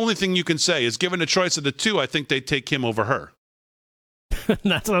be the only thing you can say is, given a choice of the two, I think they'd take him over her.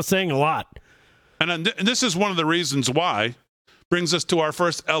 That's not saying a lot. And this is one of the reasons why. Brings us to our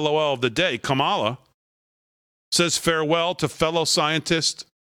first LOL of the day. Kamala says farewell to fellow scientist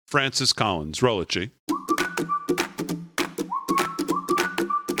Francis Collins. Roll it, G.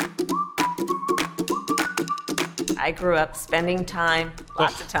 I grew up spending time,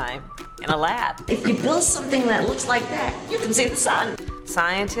 lots of time, in a lab. If you build something that looks like that, you can see the sun.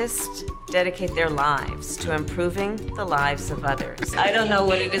 Scientists dedicate their lives to improving the lives of others. I don't know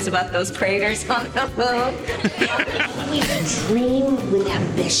what it is about those craters on the moon. Dream with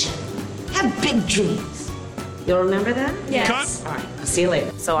ambition. Have big dreams. You'll remember that? Yes. All right, I'll see you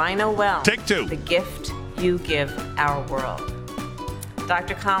later. So I know well Take two. The gift you give our world.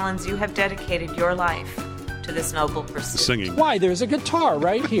 Dr. Collins, you have dedicated your life to this noble pursuit. Singing. Why, there's a guitar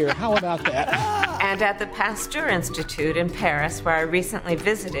right here. How about that? And at the Pasteur Institute in Paris, where I recently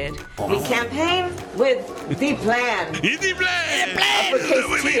visited, we campaign with the plan. The plan.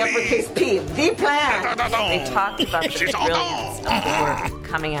 Uppercase T, uppercase P. The plan. They talked about the brilliance of the work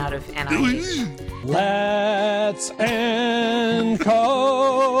coming out of NIH. Let's end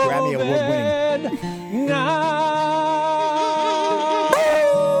COVID Grammy Award winning. now.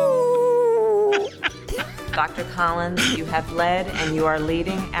 Dr. Collins, you have led and you are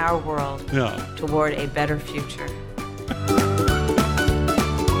leading our world toward a better future.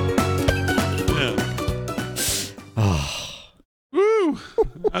 Woo!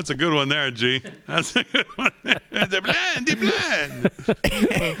 That's a good one there, G. That's a good one. The plan.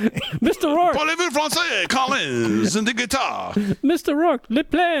 Mr. Rourke. Parlez-vous français? Collins and the guitar. Mr. Rourke, le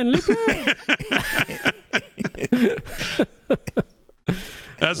plan.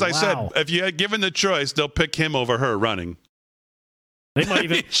 As I said, if you had given the choice, they'll pick him over her running. They might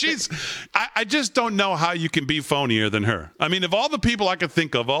even. I just don't know how you can be phonier than her. I mean, of all the people I could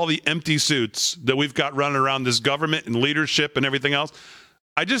think of, all the empty suits that we've got running around this government and leadership and everything else,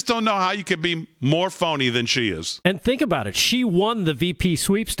 I just don't know how you could be more phony than she is. And think about it. She won the VP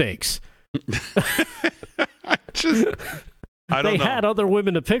sweepstakes. I don't know. They had other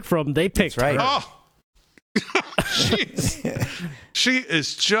women to pick from. They picked her. Oh. She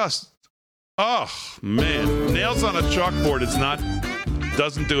is just, oh man, nails on a chalkboard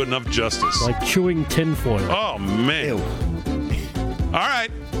doesn't do enough justice. Like chewing tinfoil. Oh man. Ew. All right,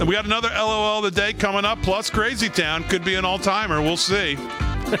 we got another LOL of the day coming up. Plus, Crazy Town could be an all-timer. We'll see.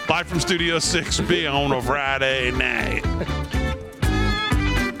 Live from Studio 6B on a Friday night.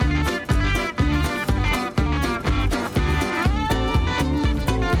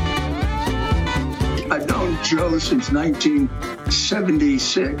 I've known Joe since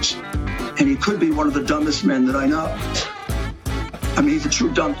 1976, and he could be one of the dumbest men that I know. I mean, he's a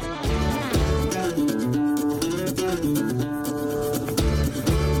true dumb.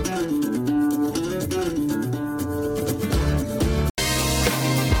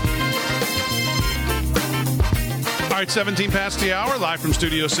 All right, 17 past the hour, live from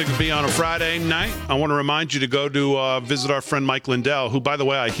Studio 6B on a Friday night. I want to remind you to go to visit our friend Mike Lindell, who, by the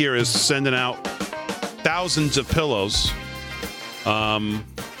way, I hear is sending out thousands of pillows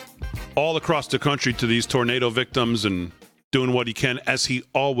all across the country to these tornado victims and doing what he can, as he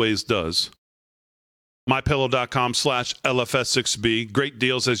always does. MyPillow.com/LFS6B. Great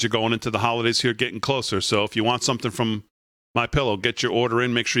deals as you're going into the holidays here, getting closer. So if you want something from MyPillow, get your order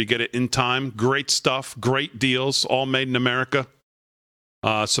in. Make sure you get it in time. Great stuff, great deals, all made in America.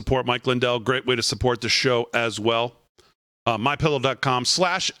 Support Mike Lindell. Great way to support the show as well.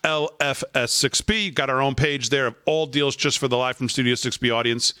 MyPillow.com/LFS6B. Got our own page there of all deals just for the Live from Studio 6B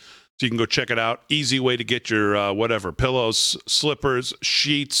audience. So you can go check it out. Easy way to get your whatever, pillows, slippers,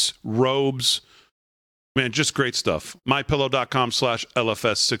 sheets, robes. Man, just great stuff.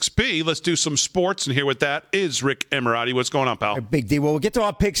 MyPillow.com/LFS6B. Let's do some sports and hear what that is. Rick Emirati, what's going on, pal? Big D. Well, we'll get to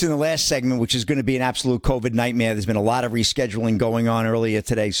our picks in the last segment, which is going to be an absolute COVID nightmare. There's been a lot of rescheduling going on earlier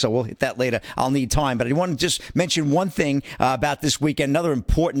today, so we'll hit that later. I'll need time. But I want to just mention one thing about this weekend. Another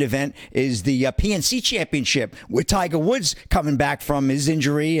important event is the PNC Championship, with Tiger Woods coming back from his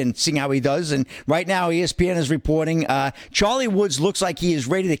injury and seeing how he does. And right now, ESPN is reporting Charlie Woods looks like he is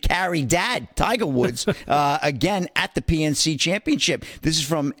ready to carry Dad, Tiger Woods, again at the PNC Championship. This is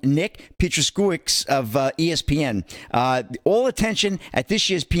from Nick Pietraszkiewicz of ESPN. All attention at this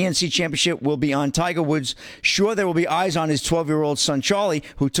year's PNC Championship will be on Tiger Woods. Sure, there will be eyes on his 12-year-old son, Charlie,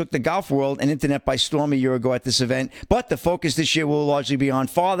 who took the golf world and internet by storm a year ago at this event. But the focus this year will largely be on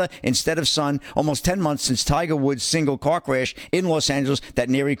father instead of son. Almost 10 months since Tiger Woods' single car crash in Los Angeles that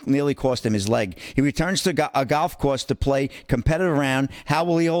nearly cost him his leg. He returns to a golf course to play competitive round. How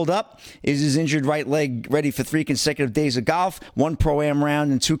will he hold up? Is his injured right leg ready for 3 consecutive days of golf, 1 Pro-Am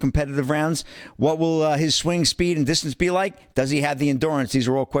round and 2 competitive rounds? What will his swing speed and distance be like? Does he have the endurance? These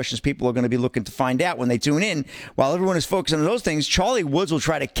are all questions people are going to be looking to find out when they tune in. While everyone is focused on those things, Charlie Woods will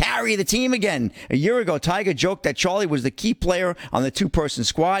try to carry the team again. A year ago, Tiger joked that Charlie was the key player on the 2-person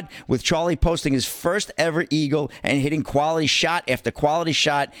squad, with Charlie posting his first ever eagle and hitting quality shot after quality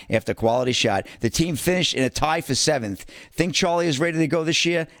shot after quality shot. The team finished in a tie for 7th. Think Charlie is ready to go this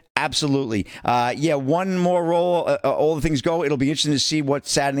year? Absolutely. One more roll. All the things go. It'll be interesting to see what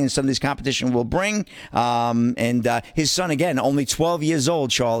Saturday and Sunday's competition will bring. And his son, again, only 12 years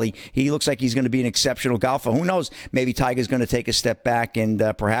old, Charlie. He looks like he's going to be an exceptional golfer. Who knows? Maybe Tiger's going to take a step back and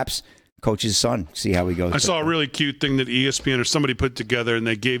perhaps coach his son, see how he goes. I saw a really cute thing that ESPN or somebody put together, and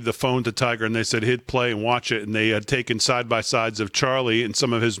they gave the phone to Tiger, and they said, hit play and watch it. And they had taken side-by-sides of Charlie and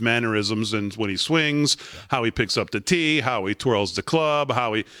some of his mannerisms and when he swings, how he picks up the tee, how he twirls the club,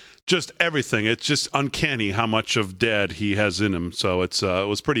 how he – just everything. It's just uncanny how much of Dad he has in him. So it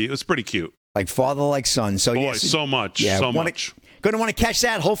was pretty cute. Like father, like son. So boy, yes, so much, much. Going to want to catch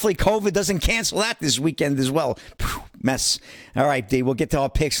that. Hopefully COVID doesn't cancel that this weekend as well. Mess. All right, D, we'll get to our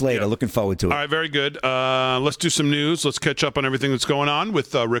picks later. Yeah. Looking forward to it. All right, very good. Let's do some news. Let's catch up on everything that's going on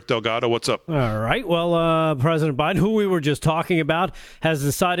with Rick Delgado. What's up? All right. Well, President Biden, who we were just talking about, has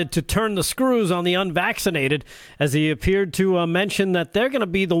decided to turn the screws on the unvaccinated as he appeared to mention that they're going to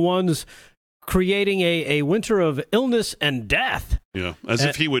be the ones creating a winter of illness and death. Yeah, as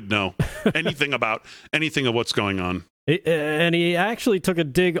if he would know anything about anything of what's going on. And he actually took a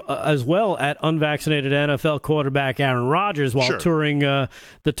dig as well at unvaccinated NFL quarterback Aaron Rodgers while touring the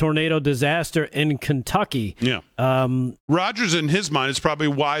tornado disaster in Kentucky. Yeah. Rodgers, in his mind, is probably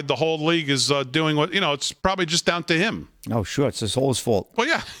why the whole league is doing what, it's probably just down to him. Oh, sure. It's his whole fault. Well,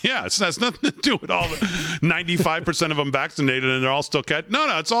 yeah. It has nothing to do with all the 95% of them vaccinated and they're all still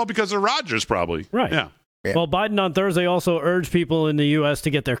No, it's all because of Rodgers, probably. Right. Yeah. Yeah. Well, Biden on Thursday also urged people in the U.S.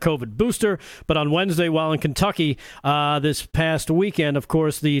 to get their COVID booster. But on Wednesday, while in Kentucky this past weekend, of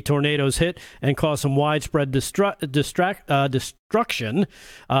course, the tornadoes hit and caused some widespread destruction.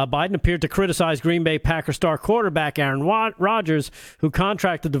 Biden appeared to criticize Green Bay Packers star quarterback Aaron Rodgers, who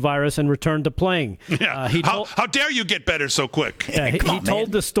contracted the virus and returned to playing. Yeah. How dare you get better so quick? Yeah, he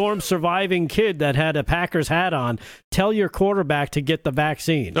told the storm surviving kid that had a Packers hat on, tell your quarterback to get the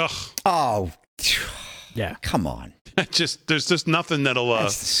vaccine. Ugh. Oh, yeah. Come on. There's just nothing that'll.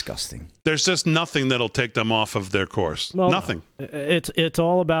 That's disgusting. There's just nothing that'll take them off of their course. Well, nothing. It's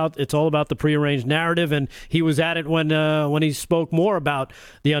all about the prearranged narrative, and he was at it when he spoke more about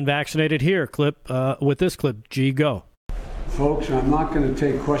the unvaccinated. Here, with this clip. G, go. Folks, I'm not going to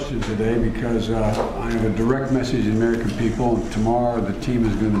take questions today because I have a direct message to the American people. Tomorrow, the team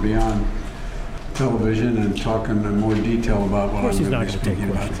is going to be on television and talking in more detail about what I'm going to be speaking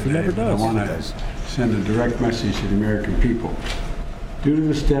about today. He never does. I want to send a direct message to the American people. Due to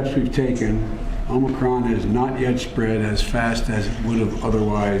the steps we've taken, Omicron has not yet spread as fast as it would have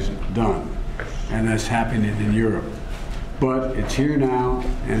otherwise done, and that's happening in Europe. But it's here now,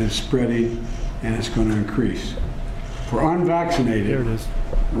 and it's spreading, and it's going to increase. For unvaccinated, there it is.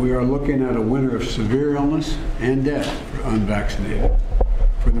 We are looking at a winter of severe illness and death for unvaccinated.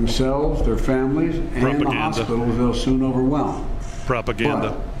 For themselves, their families, and the hospitals they'll soon overwhelm.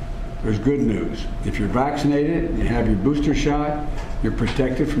 Propaganda. But there's good news. If you're vaccinated and you have your booster shot, you're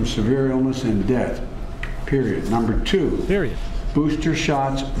protected from severe illness and death. Period. Number 2. Period. Booster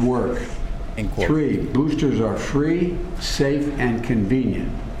shots work. 3. Boosters are free, safe, and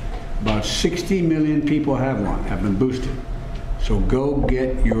convenient. About 60 million people have been boosted. So go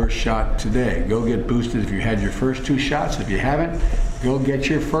get your shot today. Go get boosted if you had your first 2 shots. If you haven't, go get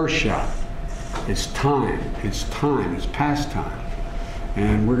your first shot. It's time. It's time. It's past time.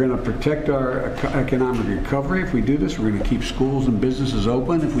 And we're going to protect our economic recovery if we do this. We're going to keep schools and businesses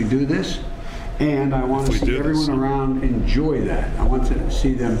open if we do this. And I want to see everyone around enjoy that. I want to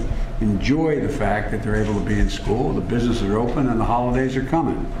see them enjoy the fact that they're able to be in school, the businesses are open, and the holidays are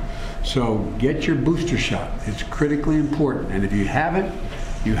coming. So get your booster shot. It's critically important. And if you haven't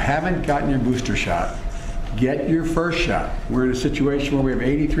gotten your booster shot, get your first shot. We're in a situation where we have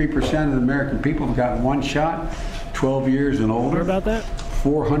 83% of the American people have gotten 1 shot, 12 years and older. Hear about that?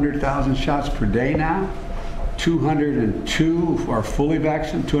 400,000 shots per day now. 202 are fully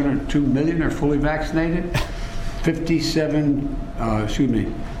vaccinated. 202 million are fully vaccinated.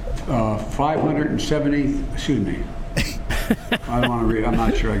 570. Excuse me. I don't want to read. I'm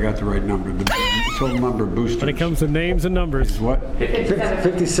not sure I got the right number. The total number of boosters. When it comes to names and numbers, is what?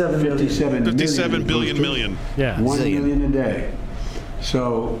 57 million. Yeah. 1 million a day.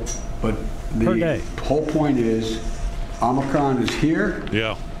 So, but the whole point is, Omicron is here.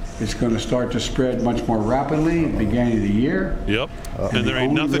 Yeah. It's going to start to spread much more rapidly at the beginning of the year. Yep. And there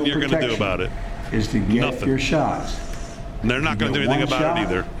ain't nothing you're going to do about it. Is to get your shots. And they're not going to do anything about it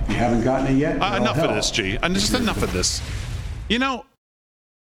either. If you haven't gotten it yet, enough of this, G. And just enough of this. You know,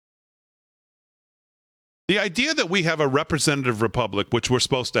 the idea that we have a representative republic, which we're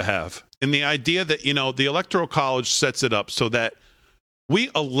supposed to have, and the idea that, you know, the Electoral College sets it up so that we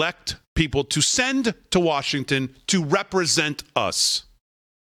elect people to send to Washington to represent us.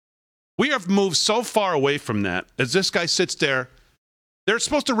 We have moved so far away from that. As this guy sits there, they're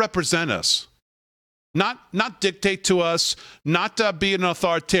supposed to represent us. Not dictate to us, not be an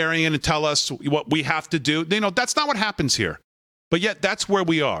authoritarian and tell us what we have to do. You know, that's not what happens here. But yet, that's where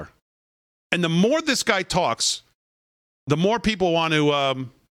we are. And the more this guy talks, the more people want to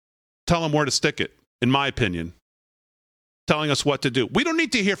tell him where to stick it, in my opinion. Telling us what to do. We don't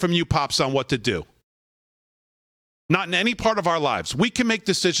need to hear from you, Pops, on what to do. Not in any part of our lives. We can make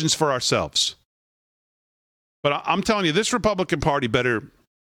decisions for ourselves. But I'm telling you, this Republican Party better...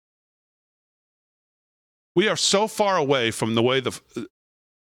 We are so far away from the way the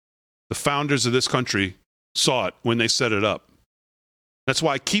founders of this country saw it when they set it up. That's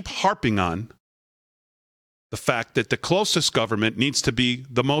why I keep harping on the fact that the closest government needs to be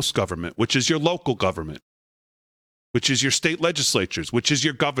the most government, which is your local government, which is your state legislatures, which is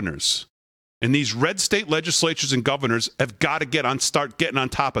your governors. And these red state legislatures and governors have got to start getting on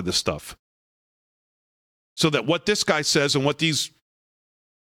top of this stuff. So that what this guy says and what these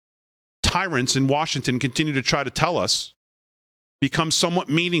tyrants in Washington continue to try to tell us becomes somewhat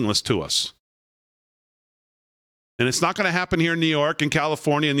meaningless to us. And it's not going to happen here in New York and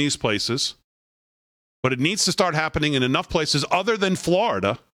California and these places, but it needs to start happening in enough places other than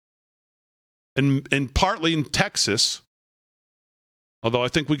Florida and partly in Texas, although I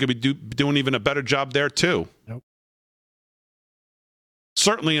think we could be doing even a better job there too. Nope.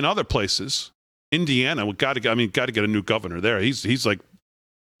 Certainly in other places. Indiana, we got to get a new governor there. He's like,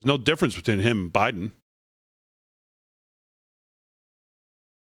 no difference between him and Biden.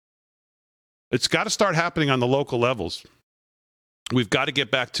 It's got to start happening on the local levels. We've got to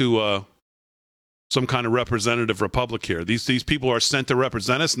get back to some kind of representative republic here. These people are sent to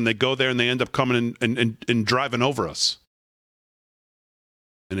represent us, and they go there and they end up coming in and driving over us.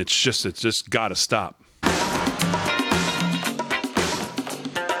 And it's just got to stop. All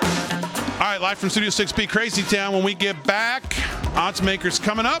right, live from Studio 6B, Crazy Town. When we get back, Odds Makers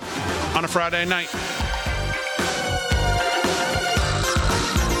coming up on a Friday night.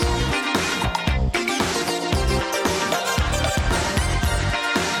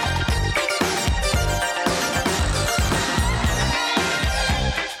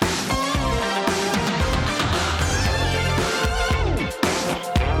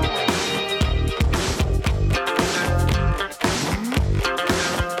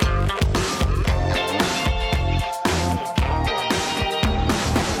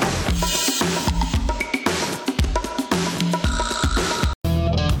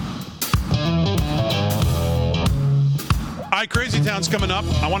 Crazy Town's coming up.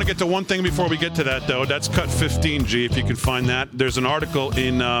 I want to get to one thing before we get to that, though. That's Cut 15, G, if you can find that. There's an article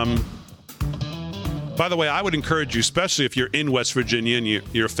in... by the way, I would encourage you, especially if you're in West Virginia and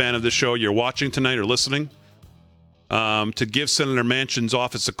you're a fan of the show, you're watching tonight or listening, to give Senator Manchin's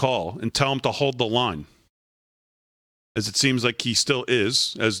office a call and tell him to hold the line. As it seems like he still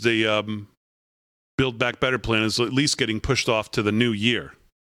is, as the Build Back Better plan is at least getting pushed off to the new year.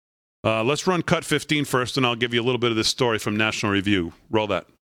 Let's run Cut 15 first, and I'll give you a little bit of this story from National Review. Roll that.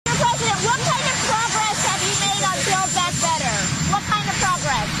 Mr. President, what kind of progress have you made on Build Back Better? What kind of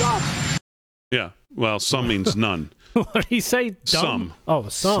progress? Yeah, well, some means none. What did he say? Dumb? Some. Oh,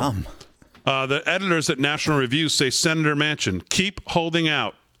 some. The editors at National Review say, Senator Manchin, keep holding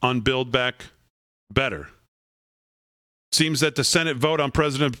out on Build Back Better. Seems that the Senate vote on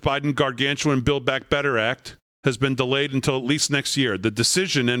President Biden's gargantuan Build Back Better Act has been delayed until at least next year. The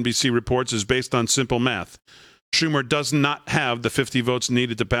decision, NBC reports, is based on simple math. Schumer does not have the 50 votes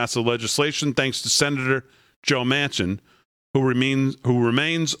needed to pass the legislation, thanks to Senator Joe Manchin, who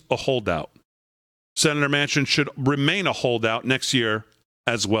remains a holdout. Senator Manchin should remain a holdout next year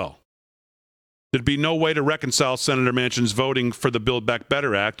as well. There'd be no way to reconcile Senator Manchin's voting for the Build Back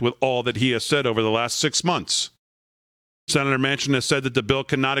Better Act with all that he has said over the last 6 months. Senator Manchin has said that the bill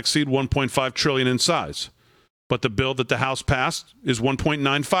cannot exceed $1.5 trillion in size, but the bill that the House passed is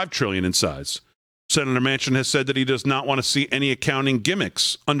 $1.95 trillion in size. Senator Manchin has said that he does not want to see any accounting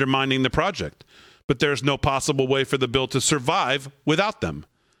gimmicks undermining the project, but there's no possible way for the bill to survive without them.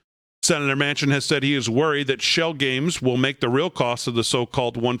 Senator Manchin has said he is worried that shell games will make the real cost of the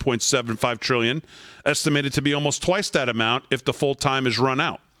so-called $1.75 trillion, estimated to be almost twice that amount if the full time is run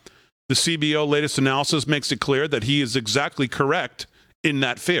out. The CBO latest analysis makes it clear that he is exactly correct in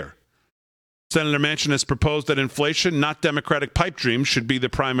that fear. Senator Manchin has proposed that inflation, not Democratic pipe dreams, should be the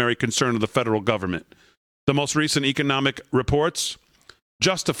primary concern of the federal government. The most recent economic reports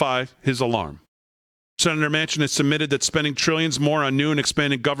justify his alarm. Senator Manchin has submitted that spending trillions more on new and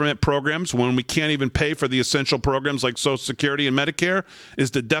expanded government programs when we can't even pay for the essential programs like Social Security and Medicare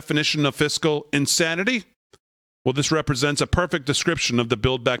is the definition of fiscal insanity. Well, this represents a perfect description of the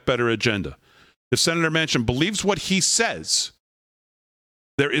Build Back Better agenda. If Senator Manchin believes what he says,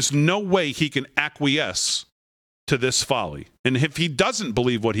 there is no way he can acquiesce to this folly. And if he doesn't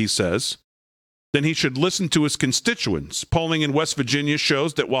believe what he says, then he should listen to his constituents. Polling in West Virginia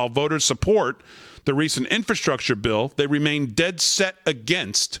shows that while voters support the recent infrastructure bill, they remain dead set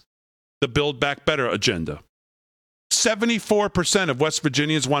against the Build Back Better agenda. 74% of West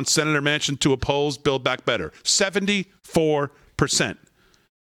Virginians want Senator Manchin to oppose Build Back Better. 74%.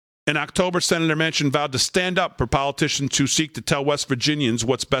 In October, Senator Manchin vowed to stand up for politicians who seek to tell West Virginians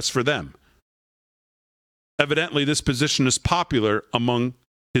what's best for them. Evidently, this position is popular among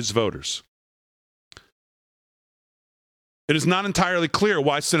his voters. It is not entirely clear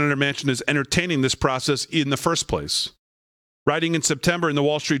why Senator Manchin is entertaining this process in the first place. Writing in September in the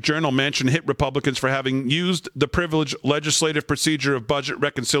Wall Street Journal, Manchin hit Republicans for having used the privileged legislative procedure of budget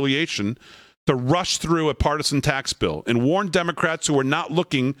reconciliation to rush through a partisan tax bill and warned Democrats who were not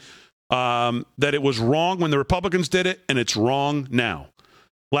looking that it was wrong when the Republicans did it, and it's wrong now.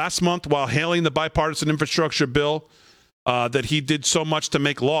 Last month, while hailing the bipartisan infrastructure bill that he did so much to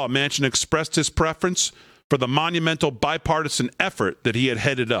make law, Manchin expressed his preference for the monumental bipartisan effort that he had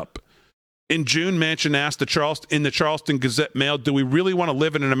headed up. In June, Manchin asked in the Charleston Gazette-Mail, do we really want to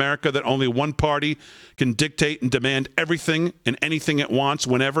live in an America that only one party can dictate and demand everything and anything it wants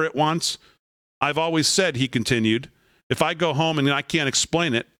whenever it wants? I've always said, he continued, if I go home and I can't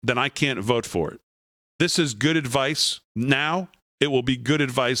explain it, then I can't vote for it. This is good advice now. It will be good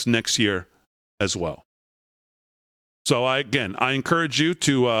advice next year as well. So I encourage you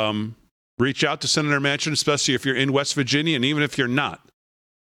to reach out to Senator Manchin, especially if you're in West Virginia, and even if you're not,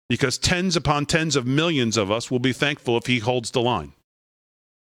 because tens upon tens of millions of us will be thankful if he holds the line.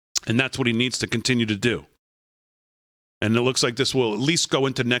 And that's what he needs to continue to do. And it looks like this will at least go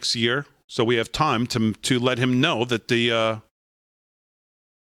into next year, so we have time to let him know that he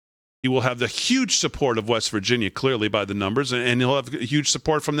will have the huge support of West Virginia, clearly by the numbers, and he'll have huge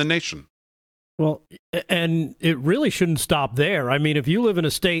support from the nation. Well, and it really shouldn't stop there. I mean, if you live in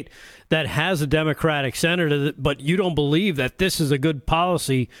a state that has a Democratic senator, but you don't believe that this is a good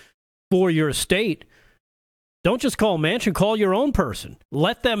policy for your state, don't just call Manchin, call your own person.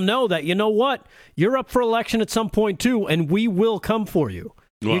 Let them know that, you know what, you're up for election at some point too, and we will come for you.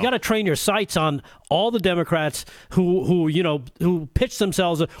 Well, you got to train your sights on all the Democrats who pitch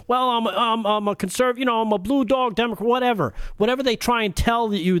themselves. Well, I'm a conservative, I'm a blue dog Democrat, whatever they try and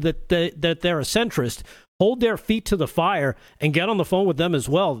tell you that they're a centrist. Hold their feet to the fire and get on the phone with them as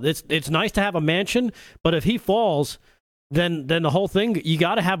well. It's nice to have a Manchin, but if he falls, then the whole thing, you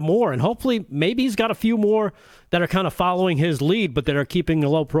got to have more, and hopefully maybe he's got a few more that are kind of following his lead, but that are keeping a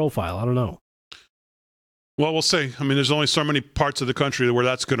low profile. I don't know. Well, we'll see. I mean, there's only so many parts of the country where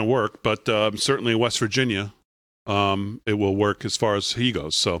that's going to work, but certainly in West Virginia, it will work as far as he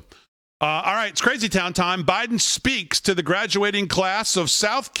goes. So, all right, it's Crazy Town time. Biden speaks to the graduating class of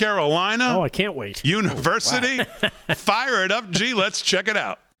South Carolina. Oh, I can't wait. University. Oh, wow. Fire it up, G. Let's check it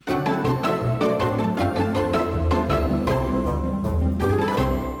out.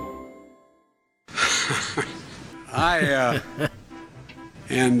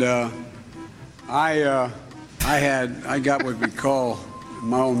 I got what we call in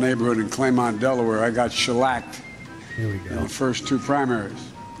my old neighborhood in Claymont, Delaware, I got shellacked in the first two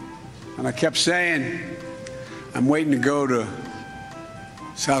primaries. And I kept saying, I'm waiting to go to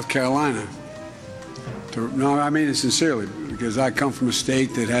South Carolina. No, I mean it sincerely, because I come from a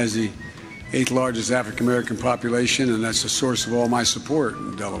state that has the 8th largest African-American population, and that's the source of all my support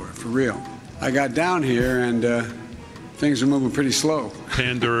in Delaware, for real. I got down here, and things are moving pretty slow.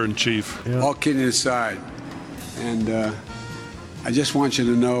 Panderer in chief. Yeah. All kidding aside. And I just want you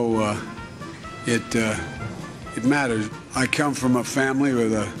to know it matters. I come from a family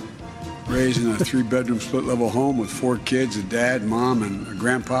raised in a 3-bedroom split-level home with 4 kids, a dad, mom, and a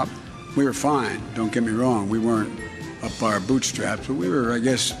grandpop. We were fine, don't get me wrong. We weren't up by our bootstraps, but we were, I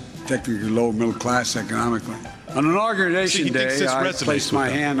guess, technically low middle class economically. On Inauguration Day, I placed my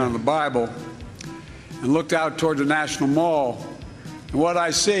hand on the Bible and looked out toward the National Mall, and what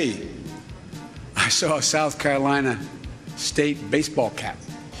I see? I saw a South Carolina State baseball cap.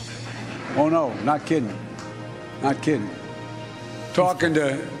 Oh no, not kidding. Not kidding. Talking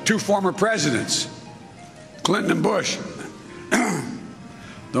to 2 former presidents, Clinton and Bush.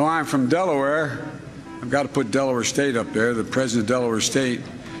 Though I'm from Delaware, I've got to put Delaware State up there. The president of Delaware State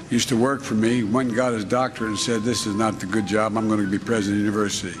used to work for me, went and got his doctorate and said, this is not the good job, I'm going to be president of the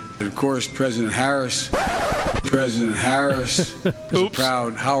university. And of course, President Harris is a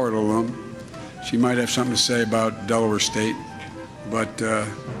proud Howard alum. She might have something to say about Delaware State. But,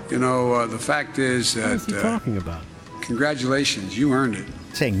 the fact is that... What is he talking about? Congratulations, you earned it.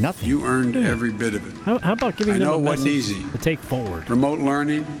 Saying nothing. You earned every bit of it. How about giving them a message easy. to take forward? Remote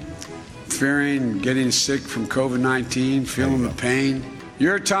learning, fearing getting sick from COVID-19, feeling the pain.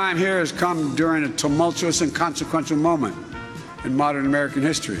 Your time here has come during a tumultuous and consequential moment in modern American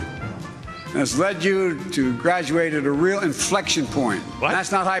history. And it's led you to graduate at a real inflection point. What?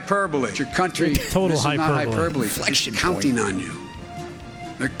 That's not hyperbole. Your country is not hyperbole. They're counting on you.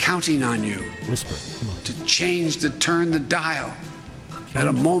 They're counting on you. Whisper. To change, to turn the dial. At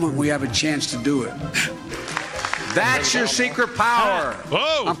a moment we have a chance to do it. That's your secret power.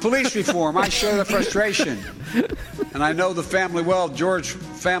 Whoa. On police reform, I share the frustration. And I know the family well, George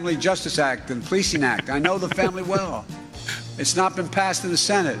Family Justice Act and Policing Act. I know the family well. It's not been passed in the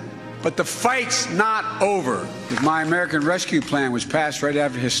Senate. But the fight's not over. My American Rescue Plan was passed right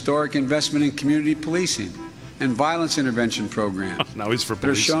after historic investment in community policing and violence intervention programs. Now he's for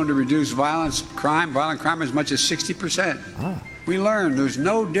police. They're shown to reduce violent crime as much as 60%. We learned there's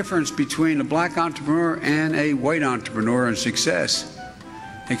no difference between a black entrepreneur and a white entrepreneur in success,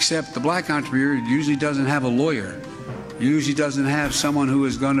 except the black entrepreneur usually doesn't have a lawyer. Usually doesn't have someone who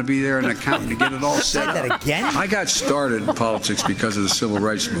is going to be there, an accountant, to get it all set up. Say that again? I got started in politics because of the civil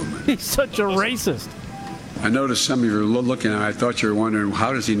rights movement. He's such a racist. I noticed some of you were looking at me. I thought you were wondering,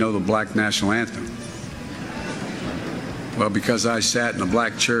 how does he know the black national anthem? Well, because I sat in a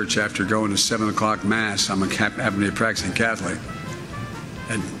black church after going to 7 o'clock Mass. I'm happen to be a practicing Catholic.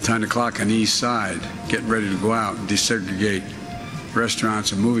 At 10 o'clock on the East Side, getting ready to go out and desegregate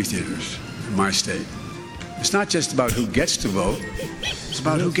restaurants and movie theaters in my state. It's not just about who gets to vote. It's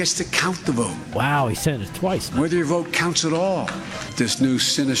about who gets to count the vote. Wow, he said it twice. Whether your vote counts at all. This new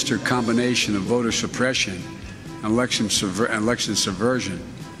sinister combination of voter suppression and election subversion,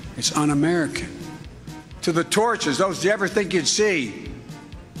 it's un-American. To the torches, those you ever think you'd see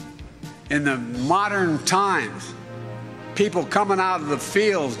in the modern times, people coming out of the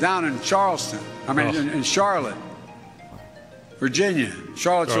fields down in in Charlotte, Virginia,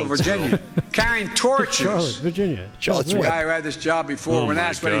 Charlottesville, Virginia, carrying torches. Charlotte, Virginia. The guy who had this job before, when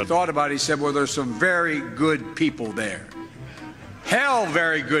asked what he thought about it, he said, well, there's some very good people there. Hell,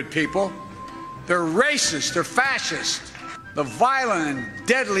 very good people. They're racist, they're fascist. The violent and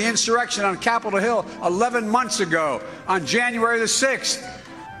deadly insurrection on Capitol Hill 11 months ago, on January the 6th.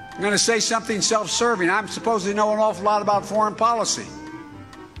 I'm going to say something self-serving. I'm supposed to know an awful lot about foreign policy.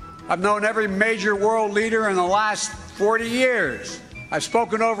 I've known every major world leader in the last 40 years. I've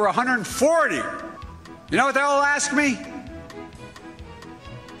spoken over 140. You know what they all ask me?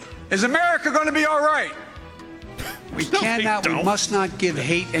 Is America going to be all right? We must not give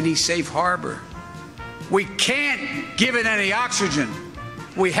hate any safe harbor. We can't give it any oxygen.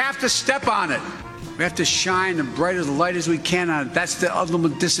 We have to step on it. We have to shine as bright as the light as we can on it. That's the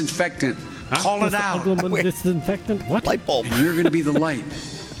ultimate disinfectant. Call it out. Ultimate disinfectant? What? Light bulb. And you're going to be the light.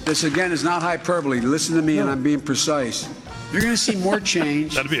 This, again, is not hyperbole. Listen to me, and I'm being precise. You're going to see more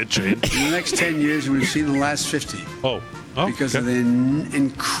change. That'd be a change. In the next 10 years than we've seen in the last 50. Because of the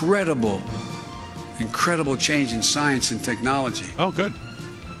incredible change in science and technology. Oh, good.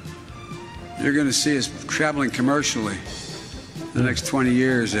 You're going to see us traveling commercially in the next 20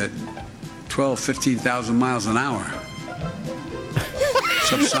 years at 15,000 miles an hour.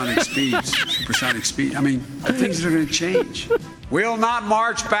 Subsonic speeds, supersonic speed. I mean, things are going to change. We'll not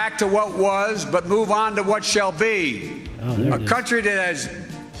march back to what was, but move on to what shall be. A country that has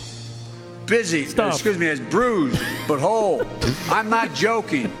has bruised but whole. I'm not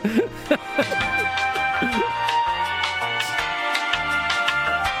joking.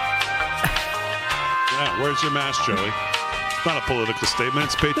 Where's your mask, Joey? It's not a political statement.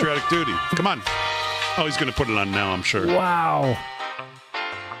 It's patriotic duty. Come on. Oh, he's going to put it on now, I'm sure. Wow.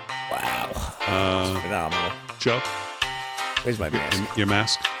 Phenomenal. Joe? Where's my mask? Your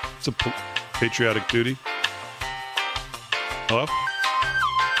mask? It's a patriotic duty. Hello?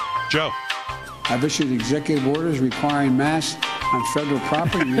 Joe? I've issued executive orders requiring masks on federal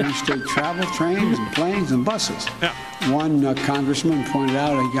property, interstate travel, trains, and planes, and buses. Yeah. One congressman pointed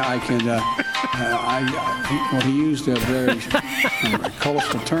out he used a very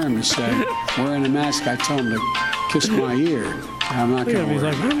colorful term. He said, wearing a mask, I tell him to kiss my ear. I'm not going to wear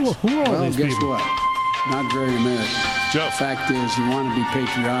it. Who are Well, these guess people? what? Not very American. Joe. The fact is, you want to be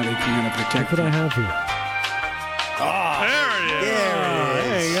patriotic, you're going to protect What do I have here? There it is.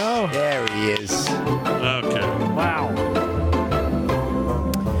 There you go. There he is. Okay. Wow.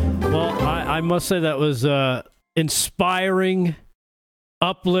 Well, I must say that was inspiring,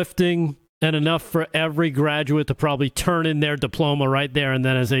 uplifting, and enough for every graduate to probably turn in their diploma right there and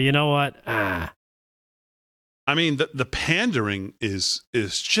then and say, you know what? I mean, the pandering is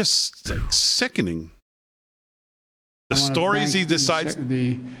just like sickening. The I wanna stories he thank decides.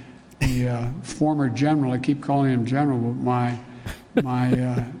 The former general, I keep calling him general, but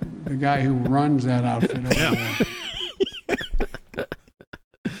the guy who runs that outfit over there.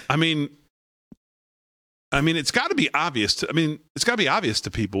 I mean, it's got to be obvious. It's got to be obvious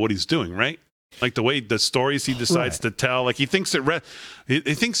to people what he's doing, right? Like the way the stories he decides to tell. Like he thinks it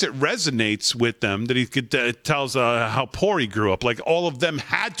resonates with them that he could tells how poor he grew up. Like all of them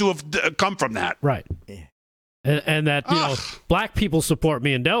had to have come from that, right? And that black people support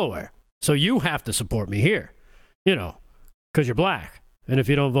me in Delaware, so you have to support me here, because you're black. And if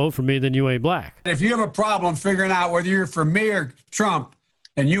you don't vote for me, then you ain't black. If you have a problem figuring out whether you're for me or Trump,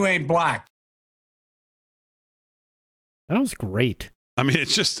 then you ain't black. That was great. I mean,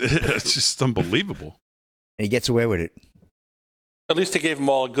 it's just unbelievable. And he gets away with it. At least they gave them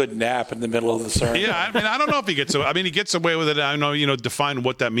all a good nap in the middle of the sermon. Yeah, I mean, I don't know if he gets. I mean, he gets away with it. I know, define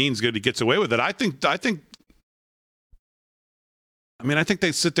what that means. Good, he gets away with it. I think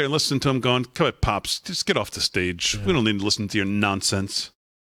they sit there and listen to him going, "Come on, Pops, just get off the stage. Yeah. We don't need to listen to your nonsense.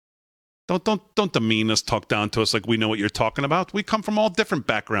 Don't demean us, talk down to us like we know what you're talking about. We come from all different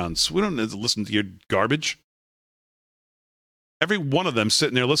backgrounds. We don't need to listen to your garbage." Every one of them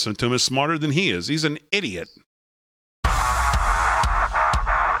sitting there listening to him is smarter than he is. He's an idiot. All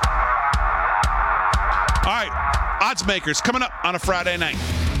right, odds makers coming up on a Friday night.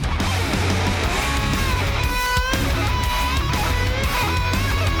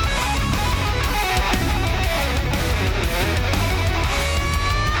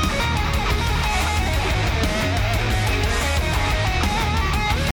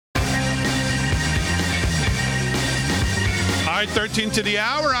 All right, 13 to the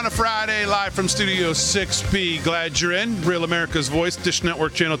hour on a Friday, live from Studio 6B. Glad you're in. Real America's Voice, Dish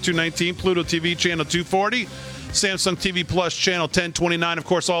Network Channel 219, Pluto TV Channel 240, Samsung TV Plus Channel 1029. Of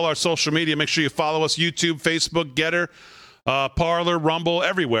course, all our social media. Make sure you follow us, YouTube, Facebook, Getter, Parler, Rumble,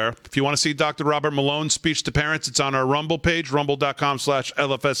 everywhere. If you want to see Dr. Robert Malone's speech to parents, it's on our Rumble page,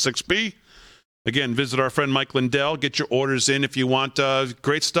 rumble.com/LFS6B. Again, visit our friend Mike Lindell. Get your orders in if you want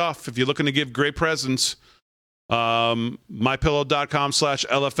great stuff. If you're looking to give great presents,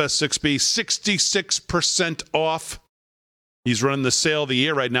 mypillow.com/LFS6B, 66% off. He's running the sale of the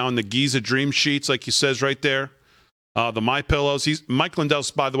year right now in the Giza Dream Sheets, like he says right there. The My Pillows. Mike Lindell's,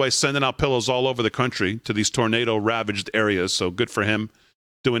 by the way, sending out pillows all over the country to these tornado-ravaged areas. So good for him,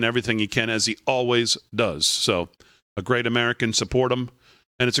 doing everything he can as he always does. So a great American, support him.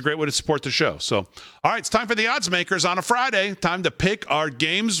 And it's a great way to support the show. So, all right, it's time for the odds makers on a Friday. Time to pick our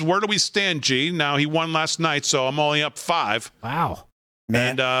games. Where do we stand, G? Now, he won last night, so I'm only up 5. Wow.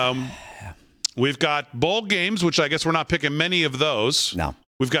 Man. And we've got bowl games, which I guess we're not picking many of those. No.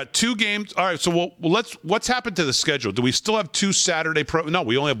 We've got 2 games. All right, so what's happened to the schedule? Do we still have 2 Saturday No,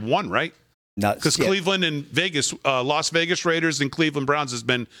 we only have 1, right? No, because Cleveland and Vegas, Las Vegas Raiders and Cleveland Browns has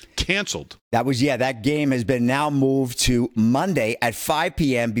been canceled. That game has been now moved to Monday at 5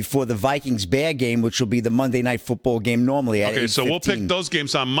 p.m. before the Vikings-Bear game, which will be the Monday Night Football game normally at 8:15. Okay, so we'll pick those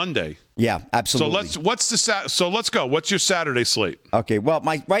games on Monday. Yeah, absolutely. So let's go. What's your Saturday slate? Okay, well,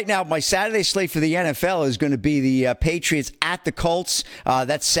 right now my Saturday slate for the NFL is going to be the Patriots at the Colts.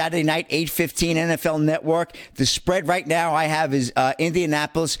 That's Saturday night, 8:15 NFL Network. The spread right now I have is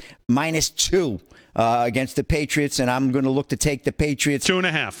Indianapolis -2 against the Patriots, and I'm going to look to take the Patriots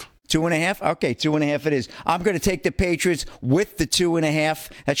 2.5. 2.5? Okay, 2.5 it is. I'm going to take the Patriots with the 2.5.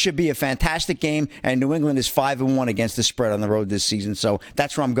 That should be a fantastic game. And New England is 5-1 against the spread on the road this season. So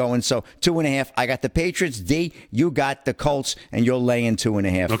that's where I'm going. So 2.5. I got the Patriots. D, you got the Colts, and you're laying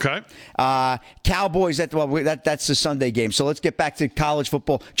 2.5. Okay. Cowboys, that's the Sunday game. So let's get back to college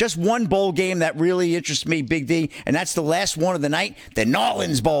football. Just one bowl game that really interests me, Big D, and that's the last one of the night, the New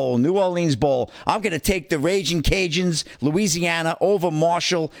Orleans Bowl. I'm going to take the Raging Cajuns, Louisiana, over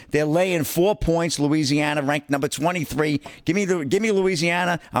Marshall. They're laying 4 points. Louisiana ranked number 23. Give me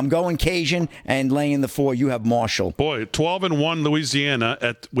Louisiana. I'm going Cajun and laying the 4. You have Marshall. Boy, 12-1 Louisiana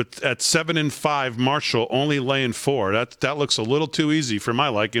at 7-5 Marshall, only laying 4. That looks a little too easy for my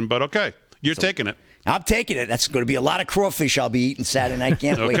liking, but okay, you're taking it. I'm taking it. That's going to be a lot of crawfish I'll be eating Saturday night.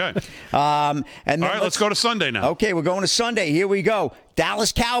 Can't wait. Okay. And then all right, let's go to Sunday now. Okay, we're going to Sunday. Here we go.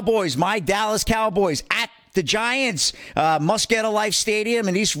 Dallas Cowboys, my Dallas Cowboys at the Giants, Muscatine Life Stadium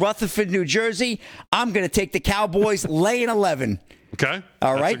in East Rutherford, New Jersey. I'm going to take the Cowboys laying 11. Okay.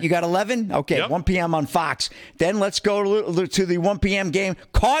 All right. You got 11? Okay. Yep. 1 p.m. on Fox. Then let's go to the 1 p.m. game.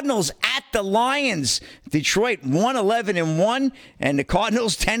 Cardinals at the Lions. Detroit 1-11-1, and the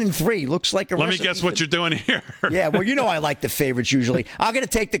Cardinals 10-3. Looks like a Let me guess what you're doing here. Yeah, well, you know I like the favorites usually. I'm going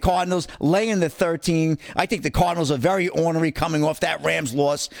to take the Cardinals, laying the 13. I think the Cardinals are very ornery coming off that Rams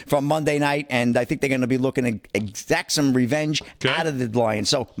loss from Monday night, and I think they're going to be looking to exact some revenge out of the Lions.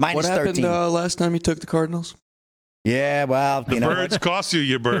 So minus 13. What happened last time you took the Cardinals? Yeah, well, the birds cost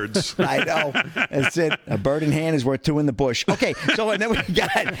you birds. I know. That's it. A bird in hand is worth 2 in the bush. Okay, so and then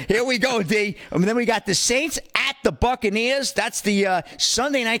here we go, D. And then we got the Saints at the Buccaneers. That's the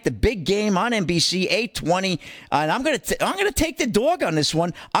Sunday night, the big game on NBC, 8:20. And I'm gonna take the dog on this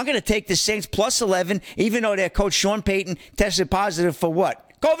one. I'm gonna take the Saints plus 11, even though their coach Sean Payton tested positive for what?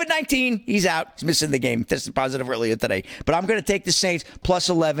 COVID-19, he's out. He's missing the game. Tested positive earlier today. But I'm going to take the Saints plus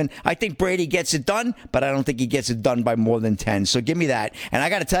 11. I think Brady gets it done, but I don't think he gets it done by more than 10. So give me that. And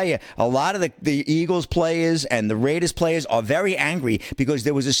I got to tell you, a lot of the Eagles players and the Raiders players are very angry because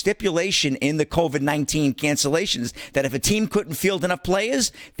there was a stipulation in the COVID-19 cancellations that if a team couldn't field enough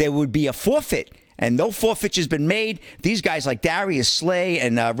players, there would be a forfeit. And no forfeit has been made. These guys like Darius Slay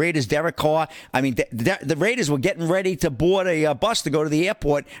and Raiders Derek Carr. I mean, the Raiders were getting ready to board a bus to go to the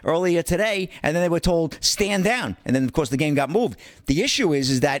airport earlier today, and then they were told, stand down. And then, of course, the game got moved. The issue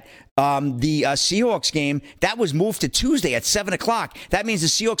is that the Seahawks game, that was moved to Tuesday at 7 o'clock. That means the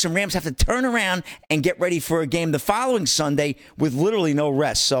Seahawks and Rams have to turn around and get ready for a game the following Sunday with literally no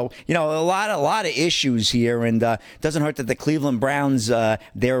rest. So, you know, a lot of issues here, and doesn't hurt that the Cleveland Browns,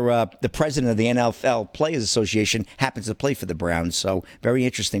 the president of the NFL Players Association happens to play for the Browns. So very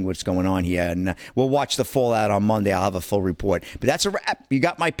interesting what's going on here. And we'll watch the fallout on Monday. I'll have a full report. But that's a wrap. You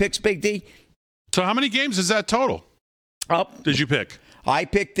got my picks, Big D? So how many games is that total? Did you pick? I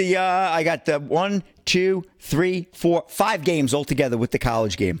picked I got the 1, 2, 3, 4, 5 games altogether with the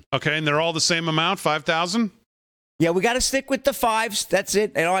college game. Okay, and they're all the same amount, 5,000? Yeah, we got to stick with the 5s. That's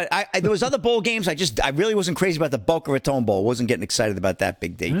it. And there was other bowl games. I really wasn't crazy about the Boca Raton Bowl. Wasn't getting excited about that,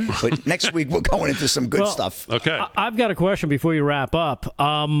 Big D. But next week we're going into some good stuff. Okay. I've got a question before you wrap up.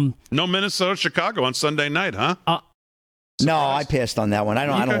 No Minnesota Chicago on Sunday night, huh? No, I passed on that one.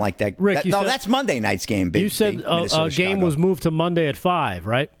 I don't like that. Rick, that's Monday night's game. You said a game was moved to Monday at 5,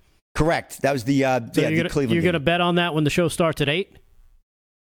 right? Correct. That was the the Cleveland. You're going to bet on that when the show starts at 8?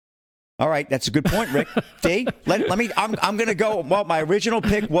 All right, that's a good point, Rick. D, let me. I'm going to go. Well, my original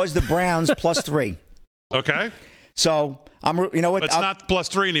pick was the Browns plus 3. Okay. So you know what? It's not plus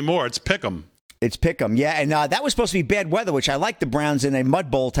 3 anymore. It's pick'em. It's pick'em, yeah. And that was supposed to be bad weather, which I like the Browns in a mud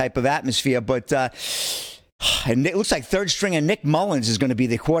bowl type of atmosphere, but. And it looks like third stringer Nick Mullins is going to be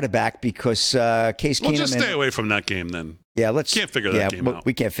the quarterback because Case Keenum. Well, just stay away from that game then. Yeah, can't figure that game out.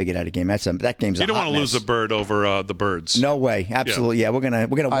 We can't figure out a game. That game's you don't want to lose a bird over the birds. No way, absolutely. Yeah, we're gonna.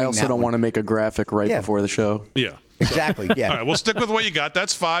 I also don't want to make a graphic right before the show. Yeah. Exactly, yeah. All right, we'll stick with what you got.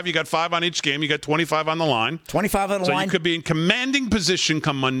 That's 5. You got 5 on each game. You got 25 on the line. 25 on the line. So you could be in commanding position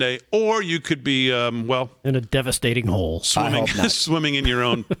come Monday, or you could be, in a devastating hole. Swimming in your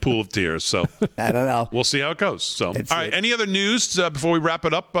own pool of tears. So I don't know. We'll see how it goes. So, all right, any other news before we wrap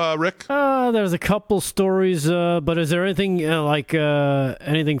it up, Rick? There's a couple stories, but is there anything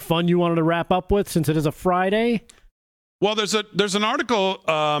anything fun you wanted to wrap up with since it is a Friday? Well, there's an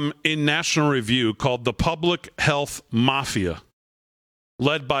article in National Review called "The Public Health Mafia,"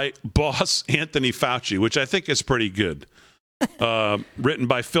 led by boss Anthony Fauci, which I think is pretty good. Written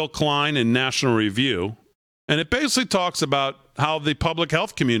by Phil Klein in National Review, and it basically talks about how the public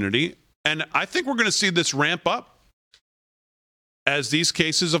health community, and I think we're going to see this ramp up as these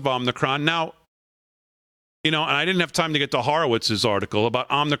cases of Omicron. Now, And I didn't have time to get to Horowitz's article about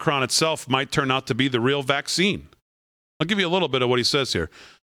Omicron itself might turn out to be the real vaccine. I'll give you a little bit of what he says here.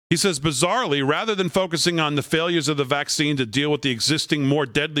 He says, bizarrely, rather than focusing on the failures of the vaccine to deal with the existing, more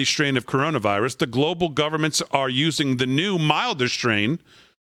deadly strain of coronavirus, the global governments are using the new, milder strain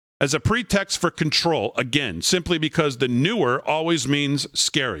as a pretext for control, again, simply because the newer always means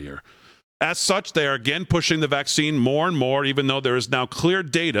scarier. As such, they are again pushing the vaccine more and more, even though there is now clear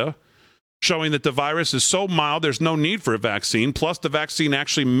data showing that the virus is so mild there's no need for a vaccine, plus the vaccine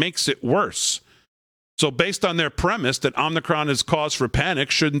actually makes it worse. So based on their premise that Omicron is cause for panic,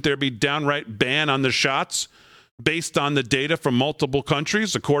 shouldn't there be downright ban on the shots based on the data from multiple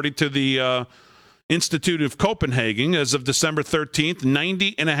countries? According to the Institute of Copenhagen, as of December 13th,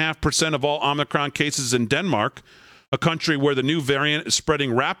 90.5% of all Omicron cases in Denmark, a country where the new variant is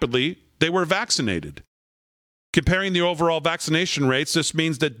spreading rapidly, they were vaccinated. Comparing the overall vaccination rates, this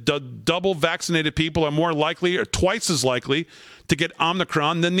means that double vaccinated people are more likely or twice as likely to get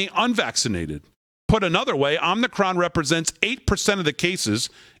Omicron than the unvaccinated. Put another way, Omicron represents 8% of the cases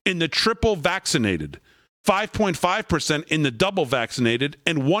in the triple vaccinated, 5.5% in the double vaccinated,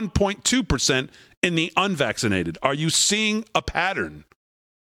 and 1.2% in the unvaccinated. Are you seeing a pattern?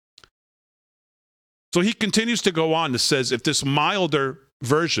 So he continues to go on to says if this milder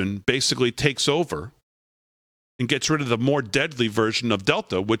version basically takes over and gets rid of the more deadly version of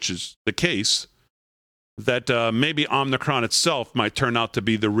Delta, which is the case, that maybe Omicron itself might turn out to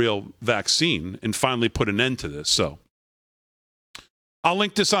be the real vaccine and finally put an end to this. So I'll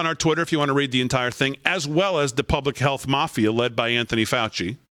link this on our Twitter if you want to read the entire thing, as well as the public health mafia led by Anthony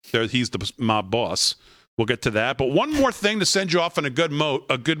Fauci. He's the mob boss. We'll get to that. But one more thing to send you off in a good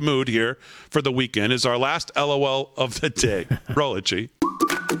mood here for the weekend is our last LOL of the day. Roll it, G.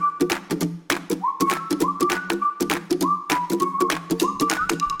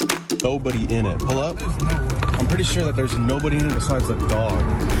 Nobody in it. Pull up. I'm pretty sure that there's nobody in it besides the dog.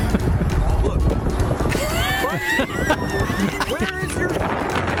 Look. Where is your...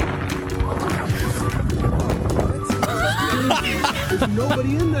 There's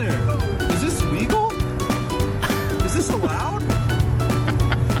nobody in there. Is this legal? Is this allowed?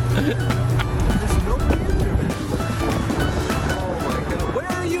 There's nobody in there. Oh my God. Where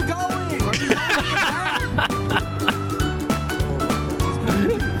are you going? Are you going?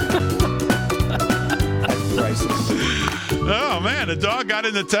 Oh, man, the dog got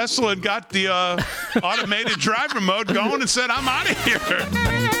in the Tesla and got the automated driver mode going and said, I'm out of here.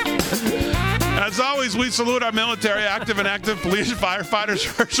 As always, we salute our military, active and active police, firefighters,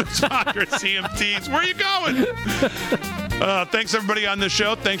 first responders, CMTs. Where are you going? Thanks, everybody, on the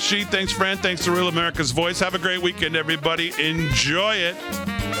show. Thanks, Sheet. Thanks, Fran. Thanks to Real America's Voice. Have a great weekend, everybody. Enjoy it.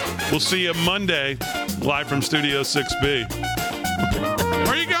 We'll see you Monday, live from Studio 6B. Where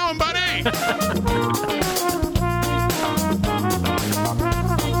are you going, buddy?